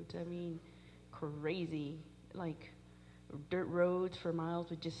roads. I mean, crazy, like dirt roads for miles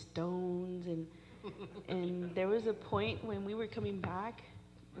with just stones. And there was a point when we were coming back,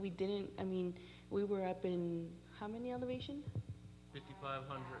 we were up in, how many elevation?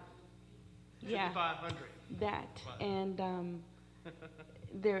 5,500. Yeah. 5,500. That. And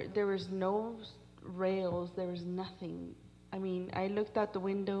there was no rails. There was nothing. I mean, I looked out the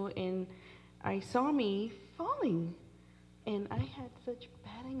window and I saw me falling. And I had such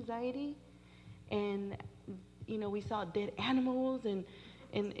bad anxiety. And, we saw dead animals. And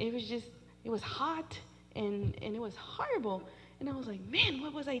it was just, it was hot. And it was horrible. And I was like, man,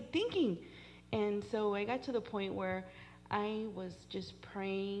 what was I thinking? And so I got to the point where I was just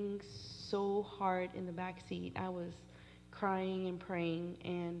praying so hard in the back seat. I was crying and praying,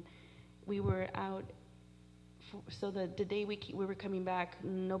 and we were out so the day we were coming back,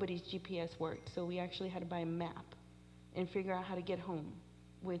 nobody's GPS worked. So we actually had to buy a map and figure out how to get home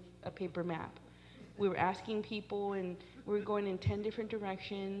with a paper map. We were asking people, and we were going in 10 different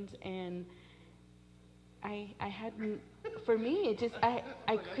directions, and I hadn't, for me, it just,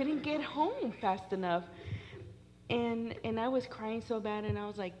 I couldn't get home fast enough. And I was crying so bad, and I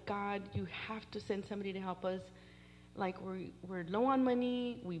was like, God, you have to send somebody to help us. Like, we're low on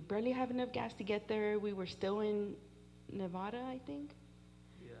money. We barely have enough gas to get there. We were still in Nevada, I think.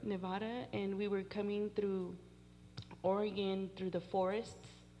 Yeah. Nevada, and we were coming through Oregon, through the forests.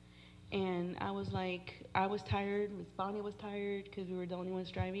 And I was like, I was tired. Miss Bonnie was tired because we were the only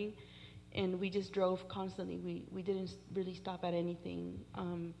ones driving. And we just drove constantly. We didn't really stop at anything.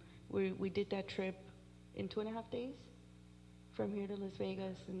 We did that trip in 2.5 days, from here to Las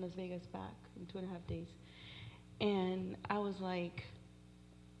Vegas and Las Vegas back in 2.5 days. And I was like,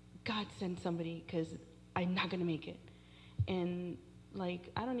 God, send somebody, because I'm not going to make it. And,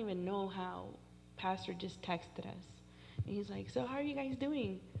 like, I don't even know how. Pastor just texted us. And he's like, so how are you guys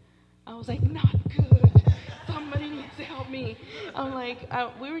doing? I was like, not good. Somebody needs to help me. I'm like,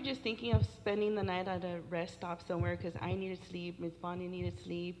 we were just thinking of spending the night at a rest stop somewhere, because I needed sleep. Miss Bonnie needed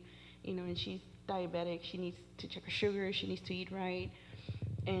sleep. You know, and she's diabetic. She needs to check her sugar. She needs to eat right.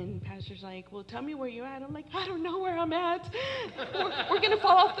 And Pastor's like, well, tell me where you're at. I'm like, I don't know where I'm at. We're going to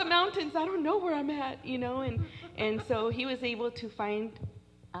fall off the mountains. I don't know where I'm at, you know. And so he was able to find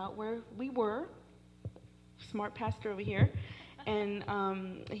out where we were. Smart pastor over here. And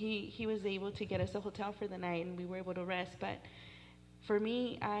he was able to get us a hotel for the night, and we were able to rest. But for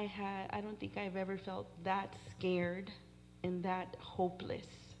me, I don't think I've ever felt that scared and that hopeless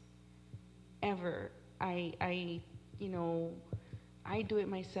ever. I do it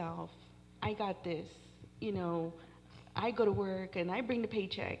myself. I got this. You know, I go to work and I bring the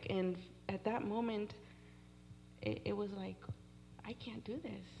paycheck. And at that moment, it was like, I can't do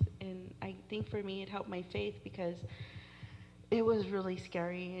this. And I think for me, it helped my faith, because it was really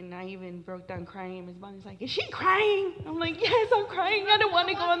scary. And I even broke down crying. Miss Bonnie's like, is she crying? I'm like, yes, I'm crying. I don't want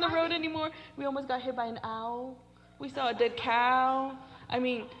to go on the road anymore. We almost got hit by an owl. We saw a dead cow. I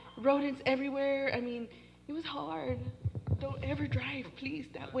mean, rodents everywhere. I mean, it was hard. Don't ever drive, please,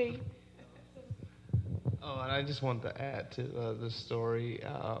 that way. Oh, and I just want to add to the story.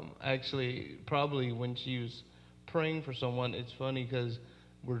 Actually, probably when she was praying for someone, it's funny because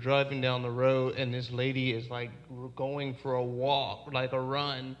we're driving down the road, and this lady is like going for a walk, like a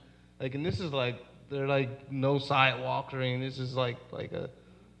run. Like, and this is like, they're like no sidewalk or anything. This is like a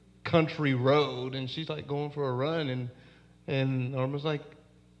country road, and she's like going for a run, and Norma's like,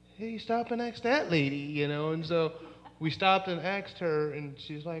 hey, stop and ask that lady, you know. And so we stopped and asked her, and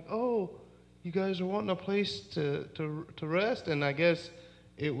she's like, oh, you guys are wanting a place to rest? And I guess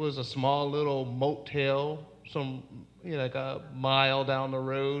it was a small little motel, like a mile down the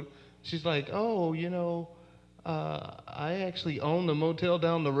road. She's like, oh, I actually own the motel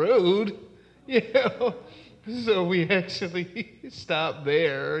down the road, you know. So we actually stopped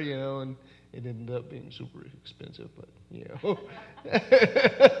there, you know, and it ended up being super expensive, but, you know.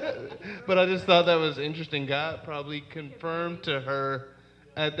 But I just thought that was interesting. God probably confirmed to her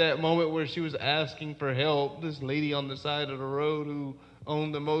at that moment where she was asking for help, this lady on the side of the road who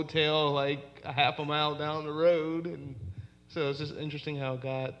owned the motel like a half a mile down the road. And so it's just interesting how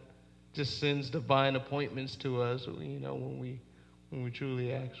God just sends divine appointments to us, you know, when we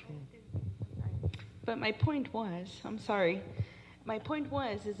truly ask for them. But my point was,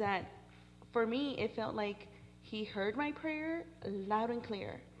 is that for me, it felt like he heard my prayer loud and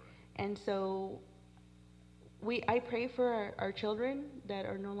clear. And so I pray for our children that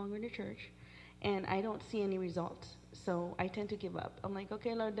are no longer in the church, and I don't see any results. So I tend to give up. I'm like,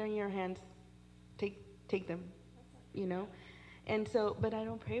 okay, Lord, they're in your hands. Take them, you know? And so, but I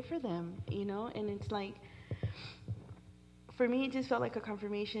don't pray for them, you know? And it's like, for me, it just felt like a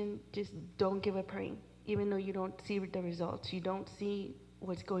confirmation. Just don't give up praying, even though you don't see the results. You don't see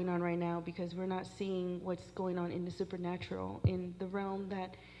what's going on right now, because we're not seeing what's going on in the supernatural, in the realm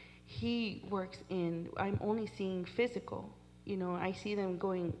that he works in. I'm only seeing physical. You know, I see them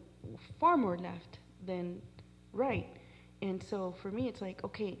going far more left than right. And so for me, it's like,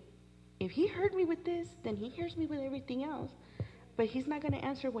 okay, if he heard me with this, then he hears me with everything else. But he's not going to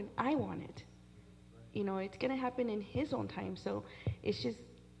answer when I want it. You know, it's going to happen in his own time. So it's just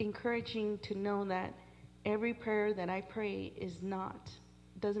encouraging to know that every prayer that I pray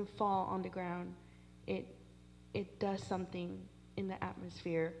doesn't fall on the ground. It does something in the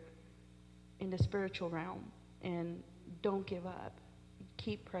atmosphere, in the spiritual realm. And don't give up.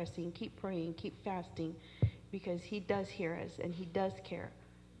 Keep pressing, keep praying, keep fasting, because he does hear us and he does care.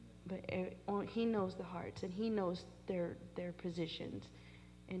 But He knows the hearts, and He knows their positions,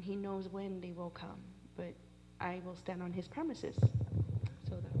 and He knows when they will come. But I will stand on His promises.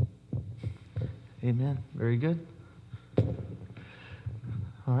 So Amen. Very good.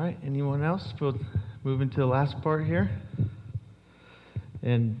 All right. Anyone else? We'll move into the last part here.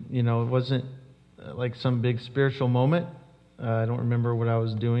 And, it wasn't like some big spiritual moment. I don't remember what I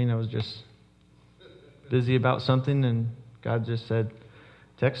was doing. I was just busy about something, and God just said,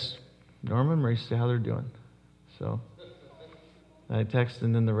 text Norma and Maurice, see how they're doing. So I texted,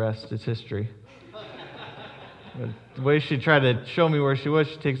 and then the rest is history. But the way she tried to show me where she was,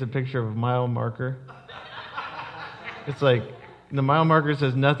 she takes a picture of a mile marker. It's like the mile marker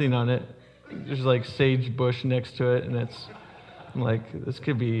says nothing on it. There's like sage bush next to it, and I'm like, this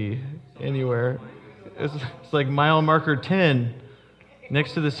could be anywhere. It's like mile marker 10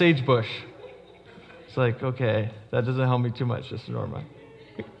 next to the sage bush. It's like, okay, that doesn't help me too much, just Norma.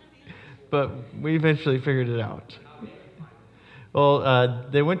 But we eventually figured it out. Well,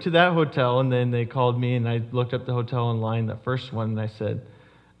 they went to that hotel, and then they called me, and I looked up the hotel online, the first one, and I said,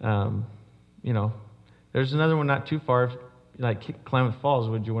 there's another one not too far, like Klamath Falls.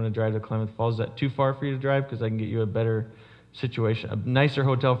 Would you want to drive to Klamath Falls? Is that too far for you to drive? Because I can get you a better situation, a nicer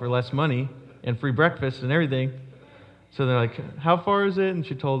hotel for less money, and free breakfast and everything. So they're like, how far is it? And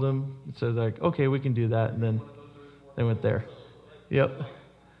she told them. So they're like, okay, we can do that. And then they went there. Yep.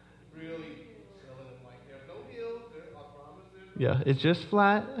 Yeah, it's just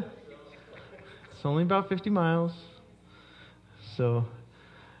flat. It's only about 50 miles. So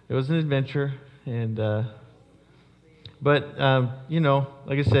it was an adventure. And but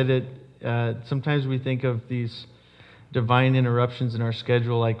like I said, sometimes we think of these divine interruptions in our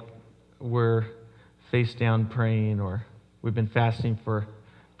schedule, like we're face down praying, or we've been fasting for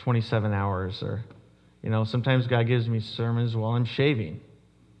 27 hours, or sometimes God gives me sermons while I'm shaving.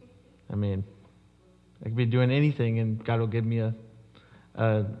 I mean, I could be doing anything, and God will give me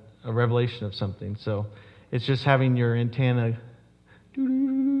a revelation of something. So it's just having your antenna,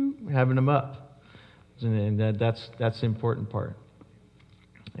 having them up, and that's the important part.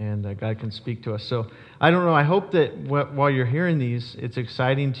 And God can speak to us. So I don't know. I hope that while you're hearing these, it's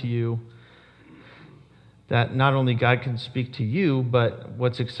exciting to you that not only God can speak to you, but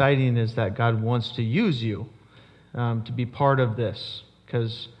what's exciting is that God wants to use you to be part of this,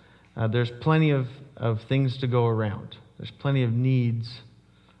 because there's plenty of things to go around. There's plenty of needs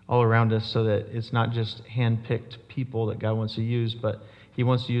all around us, so that it's not just hand-picked people that God wants to use, but He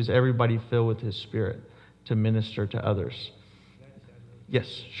wants to use everybody filled with His Spirit to minister to others. Yes,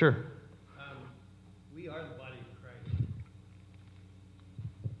 sure. We are the body of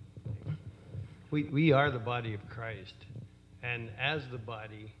Christ. We are the body of Christ, and as the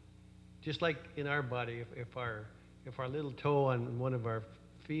body, just like in our body, if our little toe on one of our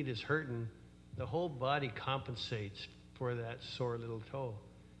feet is hurting, the whole body compensates for that sore little toe,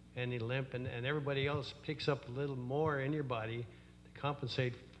 and the limp, and everybody else picks up a little more in your body to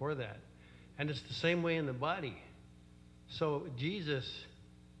compensate for that, and it's the same way in the body. So Jesus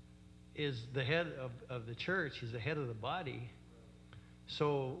is the head of the church. He's the head of the body.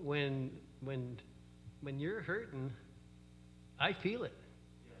 So when you're hurting, I feel it.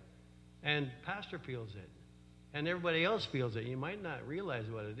 And Pastor feels it. And everybody else feels it. You might not realize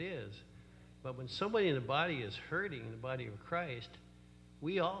what it is. But when somebody in the body is hurting, in the body of Christ,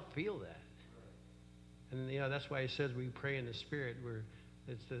 we all feel that. And that's why it says we pray in the Spirit.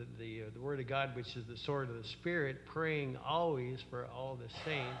 It's the Word of God, which is the sword of the Spirit, praying always for all the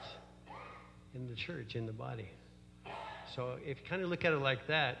saints in the church, in the body. So if you kind of look at it like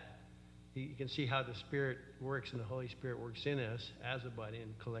that, you can see how the Spirit works, and the Holy Spirit works in us as a body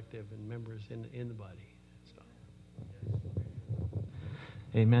and collective and members in the body. So.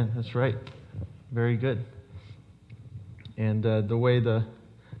 Amen. That's right. Very good. And the way the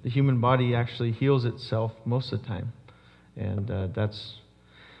human body actually heals itself most of the time, and that's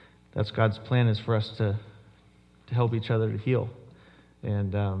God's plan, is for us to help each other to heal.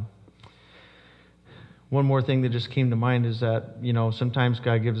 And one more thing that just came to mind is that, sometimes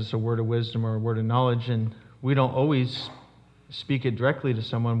God gives us a word of wisdom or a word of knowledge, and we don't always speak it directly to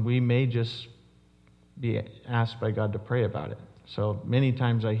someone. We may just be asked by God to pray about it. So many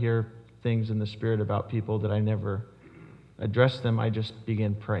times I hear things in the Spirit about people that I never address them. I just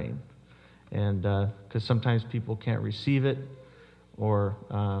begin praying. And because sometimes people can't receive it, or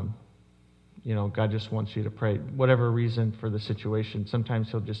God just wants you to pray, whatever reason for the situation. Sometimes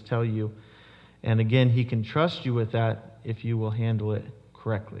He'll just tell you. And again, He can trust you with that if you will handle it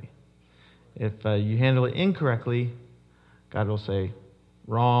correctly. If you handle it incorrectly, God will say,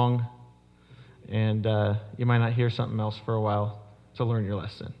 wrong, and you might not hear something else for a while to learn your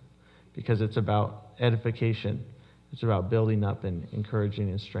lesson. because it's about edification. It's about building up and encouraging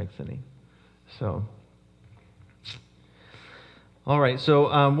and strengthening. So, all right.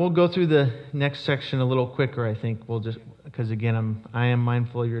 So we'll go through the next section a little quicker. I think we'll just because again I am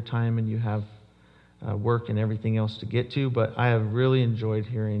mindful of your time and you have work and everything else to get to. But I have really enjoyed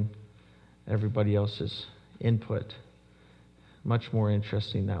hearing everybody else's input. Much more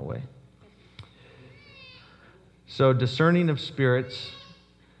interesting that way. So discerning of spirits.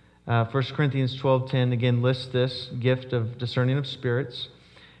 1 Corinthians 12:10 again lists this gift of discerning of spirits.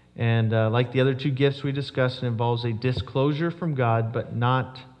 And like the other two gifts we discussed, it involves a disclosure from God, but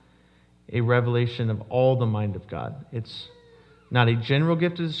not a revelation of all the mind of God. It's not a general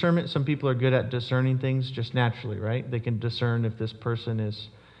gift of discernment. Some people are good at discerning things just naturally, right? They can discern if this person is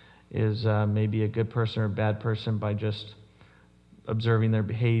maybe a good person or a bad person by just observing their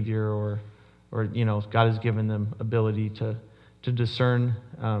behavior, or God has given them ability to discern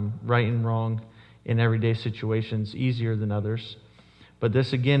right and wrong in everyday situations easier than others. But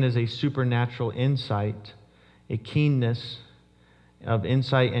this, again, is a supernatural insight, a keenness of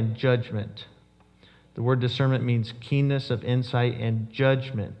insight and judgment. The word discernment means keenness of insight and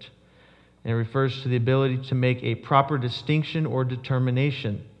judgment. And it refers to the ability to make a proper distinction or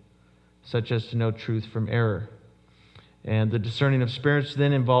determination, such as to know truth from error. And the discerning of spirits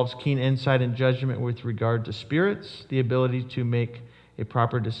then involves keen insight and judgment with regard to spirits, the ability to make a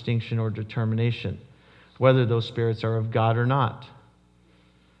proper distinction or determination, whether those spirits are of God or not.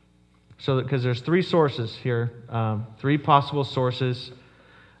 So, because there's three sources here, three possible sources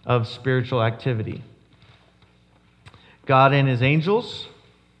of spiritual activity. God and his angels,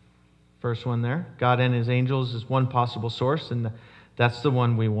 first one there. God and his angels is one possible source, and that's the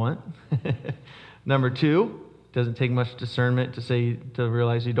one we want. Number two, doesn't take much discernment to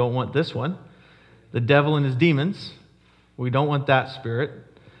realize you don't want this one. The devil and his demons. We don't want that spirit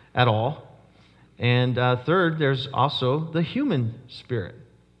at all. And third, there's also the human spirit.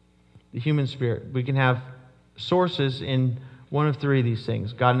 The human spirit. We can have sources in one of three of these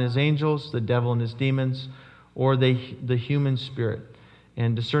things. God and his angels, the devil and his demons, or the human spirit.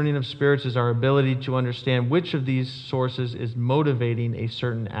 And discerning of spirits is our ability to understand which of these sources is motivating a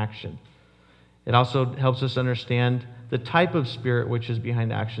certain action. It also helps us understand the type of spirit which is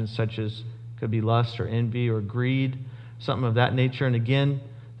behind actions, such as could be lust or envy or greed, something of that nature. And again,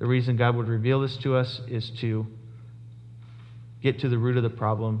 the reason God would reveal this to us is to get to the root of the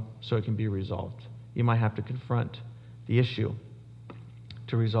problem so it can be resolved. You might have to confront the issue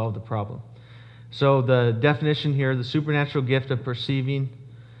to resolve the problem. So the definition here, the supernatural gift of perceiving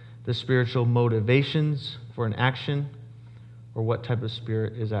the spiritual motivations for an action, or what type of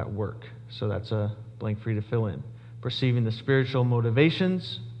spirit is at work. So that's a blank for you to fill in. Perceiving the spiritual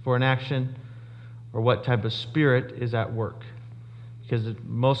motivations for an action, or what type of spirit is at work. Because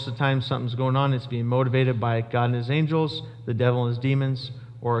most of the time something's going on, it's being motivated by God and his angels, the devil and his demons,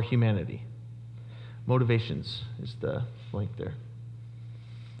 or humanity. Motivations is the blank there.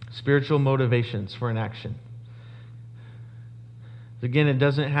 Spiritual motivations for an action. Again, it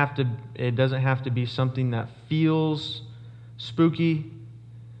doesn't have to be something that feels spooky,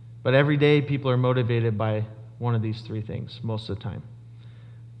 but every day people are motivated by one of these three things most of the time.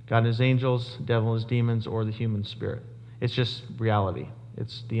 God and his angels, devil and his demons, or the human spirit. It's just reality.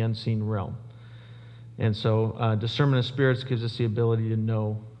 It's the unseen realm. And so discernment of spirits gives us the ability to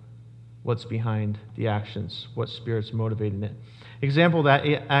know what's behind the actions, what spirit's motivating it. Example of that,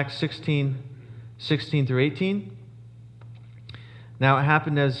 Acts 16 through 18. Now it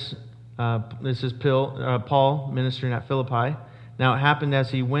happened as, this is Paul ministering at Philippi. Now it happened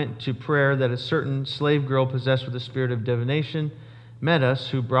as he went to prayer that a certain slave girl possessed with the spirit of divination met us,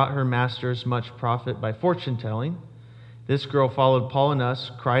 who brought her masters much profit by fortune telling. This girl followed Paul and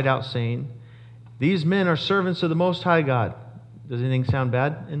us, cried out, saying, "These men are servants of the Most High God." Does anything sound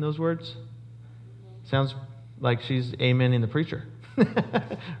bad in those words? Sounds like she's amening the preacher.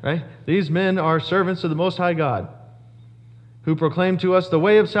 Right? "These men are servants of the Most High God, who proclaim to us the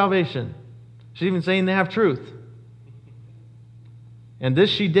way of salvation." She's even saying they have truth. "And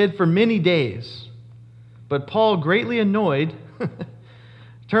this she did for many days. But Paul, greatly annoyed,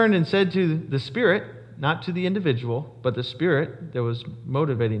 turned and said to the spirit," not to the individual, but the spirit that was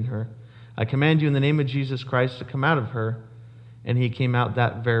motivating her, "I command you in the name of Jesus Christ to come out of her." And he came out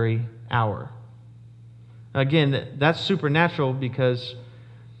that very hour. Again, that's supernatural because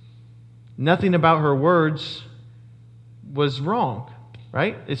nothing about her words was wrong,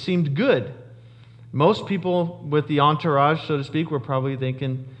 right? It seemed good. Most people with the entourage, so to speak, were probably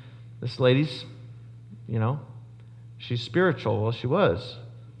thinking, this lady's, she's spiritual. Well, she was.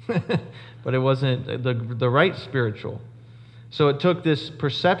 But it wasn't the right spiritual. So it took this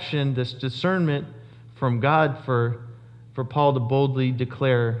perception, this discernment from God for Paul to boldly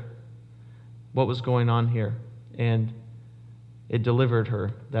declare what was going on here. And it delivered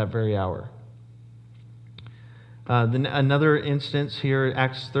her that very hour. Another instance here,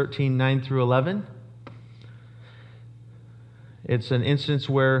 Acts 13, 9 through 11. It's an instance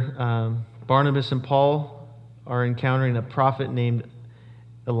where Barnabas and Paul are encountering a prophet named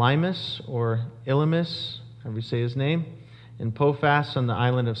Elymas, or Elymas, however you say his name, in Pophas on the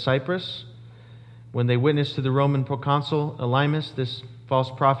island of Cyprus. When they witnessed to the Roman proconsul Elymas, this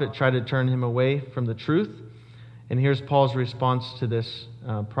false prophet tried to turn him away from the truth. And here's Paul's response to this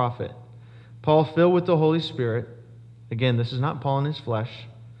prophet. Paul, filled with the Holy Spirit, again, this is not Paul in his flesh,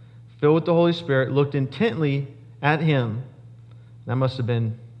 filled with the Holy Spirit, looked intently at him. That must have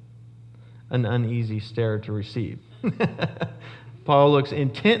been an uneasy stare to receive. Paul looks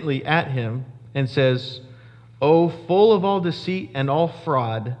intently at him and says, "O full of all deceit and all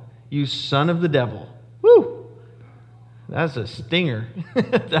fraud, you son of the devil." Woo! That's a stinger.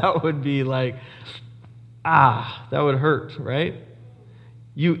 That would be like, that would hurt, right?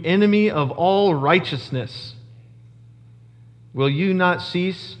 "You enemy of all righteousness, will you not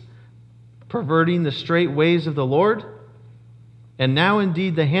cease perverting the straight ways of the Lord? And now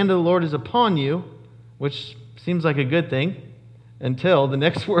indeed the hand of the Lord is upon you," which seems like a good thing, until the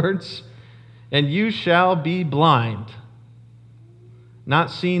next words, "and you shall be blind,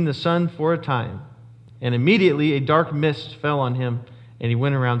 not seeing the sun for a time." And immediately a dark mist fell on him, and he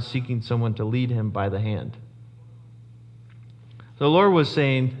went around seeking someone to lead him by the hand. So the Lord was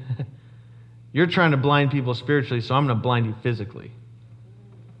saying, you're trying to blind people spiritually, so I'm going to blind you physically.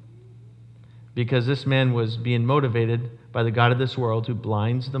 Because this man was being motivated by the God of this world, who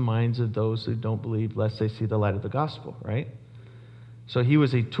blinds the minds of those who don't believe, lest they see the light of the gospel, right? So he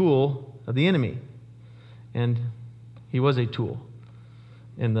was a tool of the enemy. And he was a tool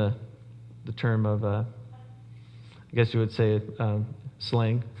in the term of, I guess you would say,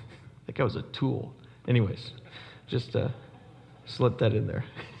 slang. I think I was a tool. Anyways, just slip that in there.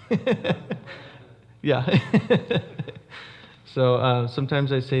 Yeah. So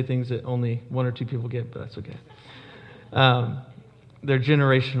sometimes I say things that only one or two people get, but that's okay. They're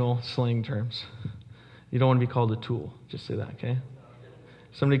generational slang terms. You don't want to be called a tool. Just say that, okay?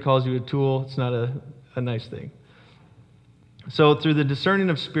 Somebody calls you a tool, it's not a nice thing. So through the discerning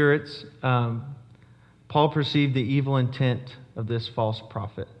of spirits, Paul perceived the evil intent of this false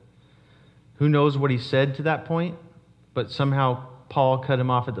prophet. Who knows what he said to that point, but somehow Paul cut him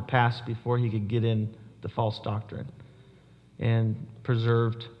off at the pass before he could get in the false doctrine and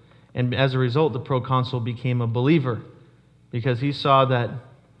preserved. And as a result, the proconsul became a believer because he saw that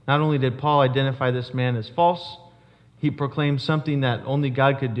not only did Paul identify this man as false, he proclaimed something that only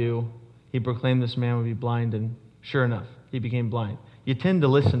God could do. He proclaimed this man would be blind, and sure enough, he became blind. You tend to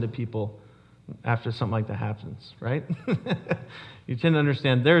listen to people after something like that happens, right? You tend to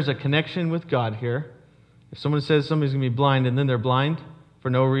understand there's a connection with God here. If someone says somebody's going to be blind and then they're blind for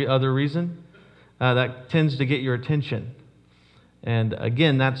no other reason, that tends to get your attention. And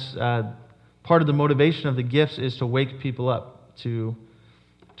again, that's part of the motivation of the gifts, is to wake people up, to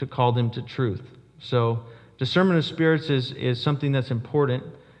call them to truth. So discernment of spirits is something that's important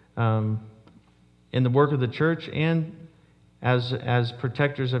in the work of the church, and as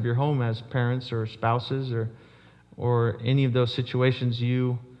protectors of your home, as parents or spouses or any of those situations.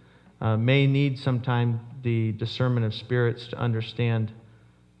 You may need sometime the discernment of spirits to understand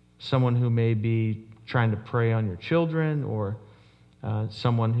someone who may be trying to prey on your children, or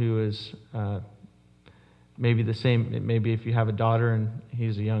someone who is maybe the same. Maybe if you have a daughter and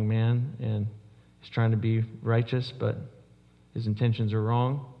he's a young man and he's trying to be righteous, but his intentions are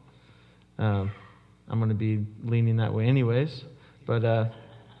wrong. I'm going to be leaning that way anyways. But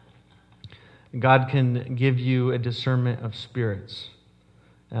God can give you a discernment of spirits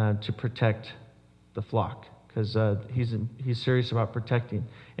to protect the flock, because he's serious about protecting.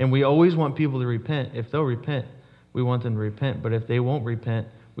 And we always want people to repent. If they'll repent, we want them to repent. But if they won't repent,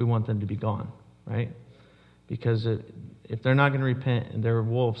 we want them to be gone, right? Because if they're not going to repent and they're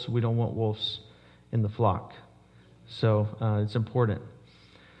wolves, we don't want wolves in the flock. So it's important.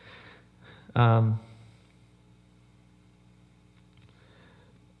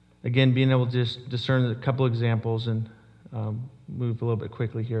 Again, being able to just discern a couple examples, and move a little bit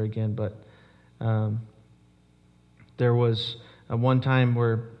quickly here again, but there was one time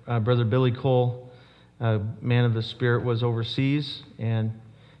where Brother Billy Cole, a man of the Spirit, was overseas, and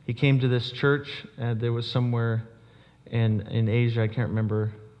he came to this church. There was somewhere in Asia, I can't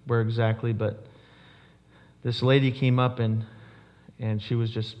remember where exactly, but this lady came up and she was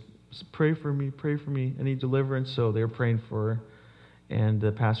just pray for me, I need deliverance. So they're praying for her. And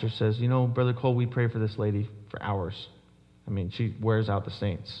the pastor says, Brother Cole, we pray for this lady for hours. I mean, she wears out the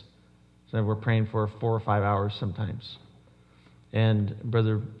saints. So we're praying for her 4 or 5 hours sometimes. And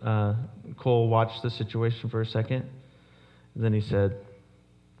Brother Cole watched the situation for a second. And then he said,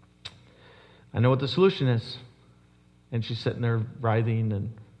 I know what the solution is. And she's sitting there writhing.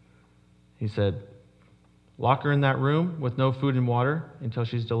 And he said, lock her in that room with no food and water until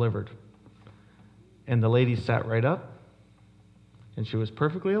she's delivered. And the lady sat right up. And she was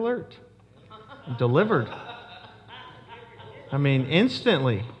perfectly alert. Delivered. I mean,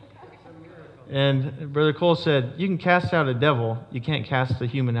 instantly. And Brother Cole said, you can cast out a devil. You can't cast a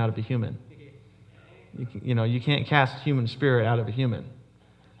human out of a human. You can't cast human spirit out of a human.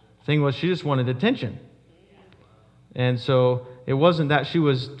 The thing was, she just wanted attention. And so it wasn't that she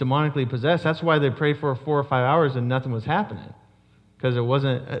was demonically possessed. That's why they prayed for 4 or 5 hours and nothing was happening. Because it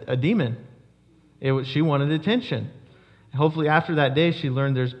wasn't a demon. She wanted attention. Hopefully after that day, she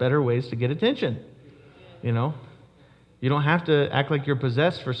learned there's better ways to get attention. You don't have to act like you're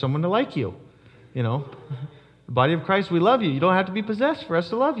possessed for someone to like you. The body of Christ, we love you. You don't have to be possessed for us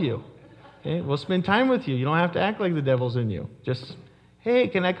to love you. Okay? We'll spend time with you. You don't have to act like the devil's in you. Just, hey,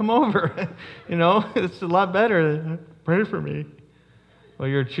 can I come over? It's a lot better. Pray for me. While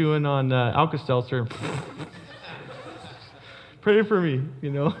you're chewing on Alka-Seltzer. Pray for me,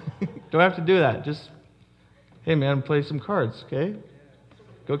 Don't have to do that. Just, hey, man, play some cards, okay?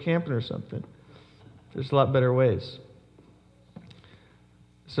 Go camping or something. There's a lot better ways.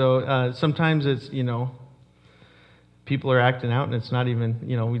 So sometimes it's, people are acting out and it's not even,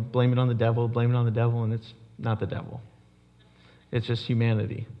 we blame it on the devil, and it's not the devil. It's just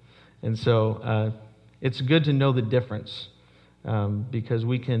humanity. And so it's good to know the difference because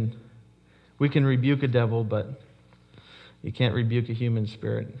we can rebuke a devil, but you can't rebuke a human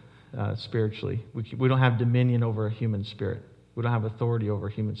spirit spiritually. We don't have dominion over a human spirit. We don't have authority over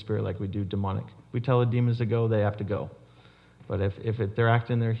a human spirit like we do demonic. We tell the demons to go, they have to go. But if they're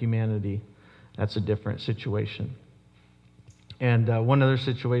acting their humanity, that's a different situation. And one other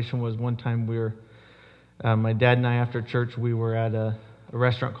situation was one time my dad and I, after church, we were at a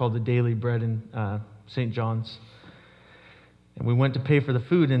restaurant called the Daily Bread in St. John's. And we went to pay for the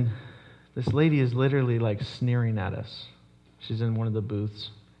food, and this lady is literally like sneering at us. She's in one of the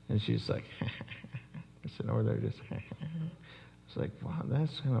booths, and she's like, sitting over there just, it's like, wow,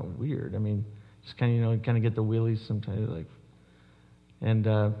 that's kind of weird. I mean, just kind of get the wheelies sometimes, like. And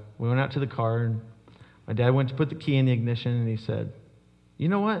we went out to the car, and my dad went to put the key in the ignition, and he said, you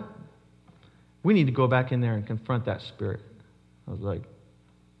know what? We need to go back in there and confront that spirit. I was like,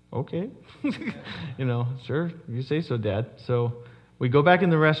 okay. Sure, you say so, Dad. So we go back in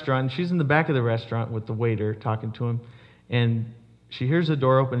the restaurant, and she's in the back of the restaurant with the waiter talking to him, and she hears the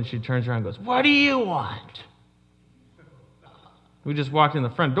door open, and she turns around and goes, what do you want? We just walked in the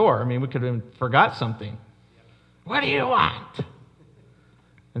front door. I mean, we could have forgot something. What do you want?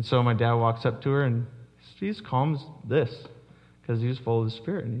 And so my dad walks up to her, and he's calm as this because he was full of the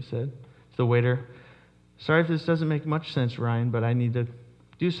Spirit. And he said to the waiter, sorry if this doesn't make much sense, Ryan, but I need to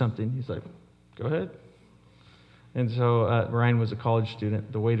do something. He's like, go ahead. And so Ryan was a college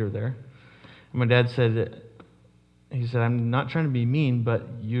student, the waiter there. And my dad said, I'm not trying to be mean, but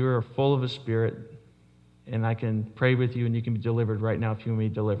you're full of a Spirit, and I can pray with you, and you can be delivered right now if you want me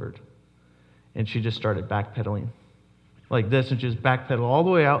delivered. And she just started backpedaling like this, and just backpedaled all the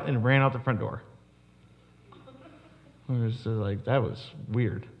way out and ran out the front door. I was like, that was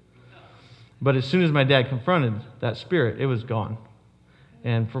weird. But as soon as my dad confronted that spirit, it was gone.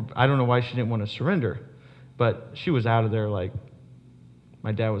 And I don't know why she didn't want to surrender, but she was out of there. Like,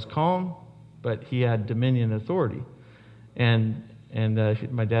 my dad was calm, but he had dominion and authority. And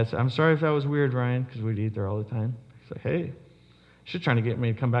my dad said, I'm sorry if that was weird, Ryan, because we'd eat there all the time. He's like, hey, she's trying to get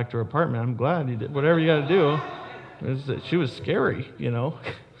me to come back to her apartment. I'm glad you did whatever you got to do. She was scary,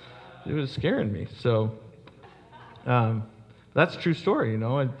 It was scaring me. So that's a true story,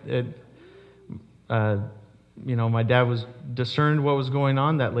 my dad was discerned what was going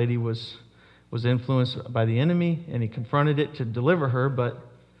on. That lady was influenced by the enemy, and he confronted it to deliver her, but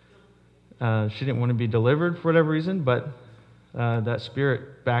she didn't want to be delivered for whatever reason, but that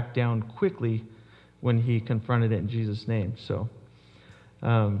spirit backed down quickly when he confronted it in Jesus' name.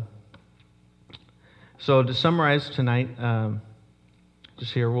 So to summarize tonight,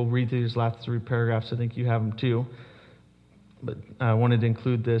 just here, we'll read through these last 3 paragraphs. I think you have them too. But I wanted to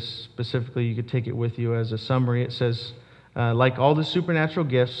include this specifically. You could take it with you as a summary. It says, like all the supernatural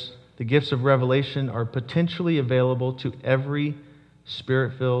gifts, the gifts of revelation are potentially available to every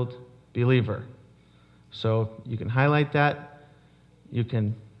Spirit-filled believer. So you can highlight that. You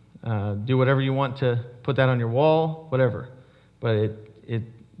can Do whatever you want to put that on your wall, whatever. But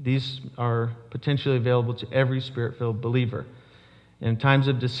these are potentially available to every Spirit-filled believer. In times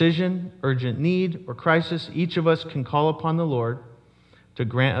of decision, urgent need, or crisis, each of us can call upon the Lord to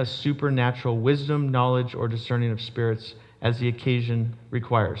grant us supernatural wisdom, knowledge, or discerning of spirits as the occasion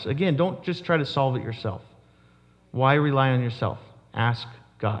requires. Again, don't just try to solve it yourself. Why rely on yourself? Ask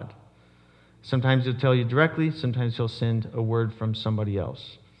God. Sometimes He'll tell you directly, sometimes He'll send a word from somebody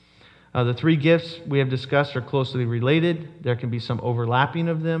else. The three gifts we have discussed are closely related. There can be some overlapping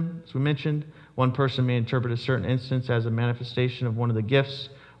of them, as we mentioned. One person may interpret a certain instance as a manifestation of one of the gifts,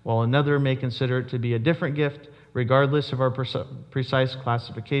 while another may consider it to be a different gift. Regardless of our precise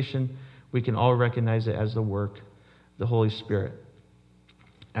classification, we can all recognize it as the work of the Holy Spirit.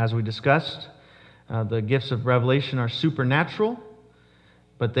 As we discussed, the gifts of revelation are supernatural,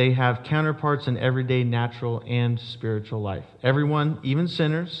 but they have counterparts in everyday natural and spiritual life. Everyone, even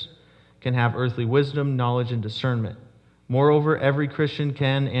sinners, can have earthly wisdom, knowledge, and discernment. Moreover, every Christian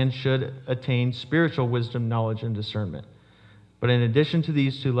can and should attain spiritual wisdom, knowledge, and discernment. But in addition to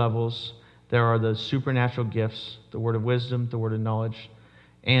these two levels, there are the supernatural gifts, the word of wisdom, the word of knowledge,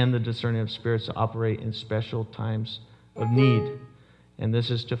 and the discerning of spirits to operate in special times of need. And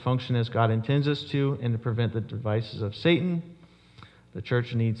this is to function as God intends us to and to prevent the devices of Satan. The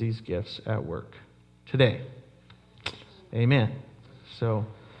church needs these gifts at work today. Amen. So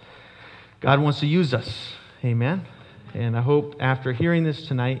God wants to use us. Amen. And I hope after hearing this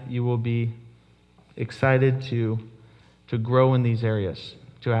tonight, you will be excited to grow in these areas,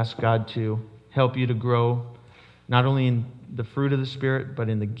 to ask God to help you to grow not only in the fruit of the Spirit, but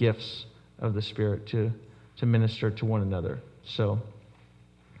in the gifts of the Spirit to minister to one another. So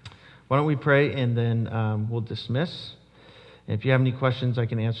why don't we pray, and then we'll dismiss. And if you have any questions, I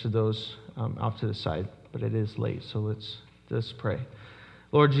can answer those off to the side, but it is late, so let's pray.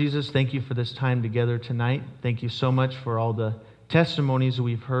 Lord Jesus, thank you for this time together tonight. Thank you so much for all the testimonies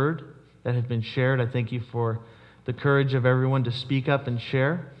we've heard that have been shared. I thank you for the courage of everyone to speak up and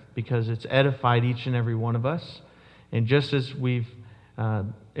share, because it's edified each and every one of us. And just as we've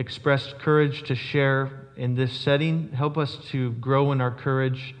expressed courage to share in this setting, help us to grow in our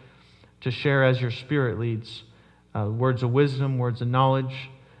courage to share as your Spirit leads. Words of wisdom, words of knowledge,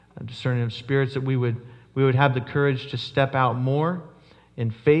 discerning of spirits, that we would have the courage to step out more in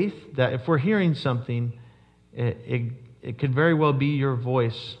faith, that if we're hearing something, it could very well be your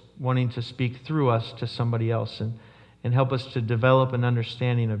voice wanting to speak through us to somebody else, and help us to develop an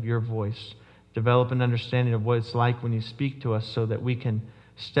understanding of your voice, develop an understanding of what it's like when you speak to us, so that we can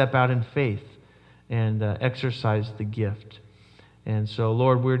step out in faith and exercise the gift. And so,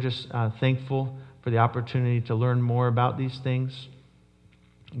 Lord, we're just thankful for the opportunity to learn more about these things.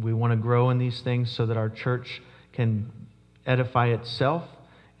 We want to grow in these things so that our church can edify itself,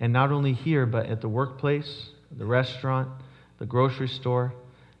 and not only here, but at the workplace, the restaurant, the grocery store.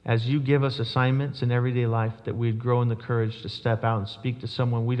 As you give us assignments in everyday life, that we'd grow in the courage to step out and speak to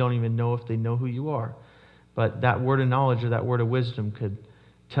someone we don't even know if they know who you are. But that word of knowledge or that word of wisdom could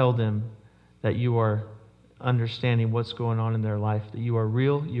tell them that you are understanding what's going on in their life, that you are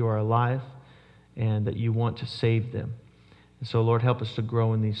real, you are alive, and that you want to save them. And so, Lord, help us to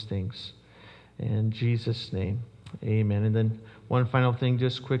grow in these things. In Jesus' name, amen. And then one final thing,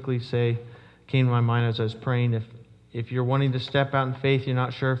 just quickly came to my mind as I was praying, if you're wanting to step out in faith, you're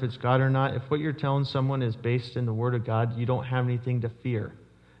not sure if it's God or not, if what you're telling someone is based in the Word of God, you don't have anything to fear.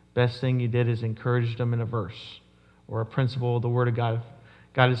 Best thing you did is encourage them in a verse or a principle of the Word of God.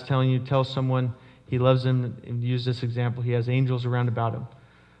 If God is telling you, tell someone He loves them, and use this example, He has angels around about Him.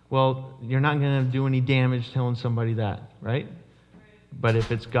 Well, you're not going to do any damage telling somebody that, right? But if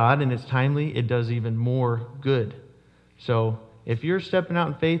it's God and it's timely, it does even more good. So if you're stepping out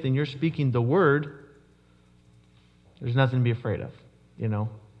in faith and you're speaking the Word, there's nothing to be afraid of, you know.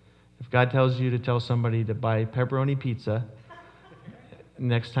 If God tells you to tell somebody to buy pepperoni pizza,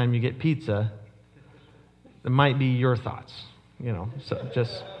 next time you get pizza, it might be your thoughts, you know. So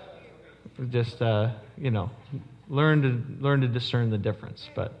just you know, learn to discern the difference.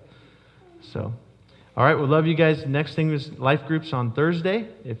 But so, all right, we love you guys. Next thing is life groups on Thursday,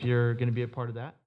 if you're going to be a part of that.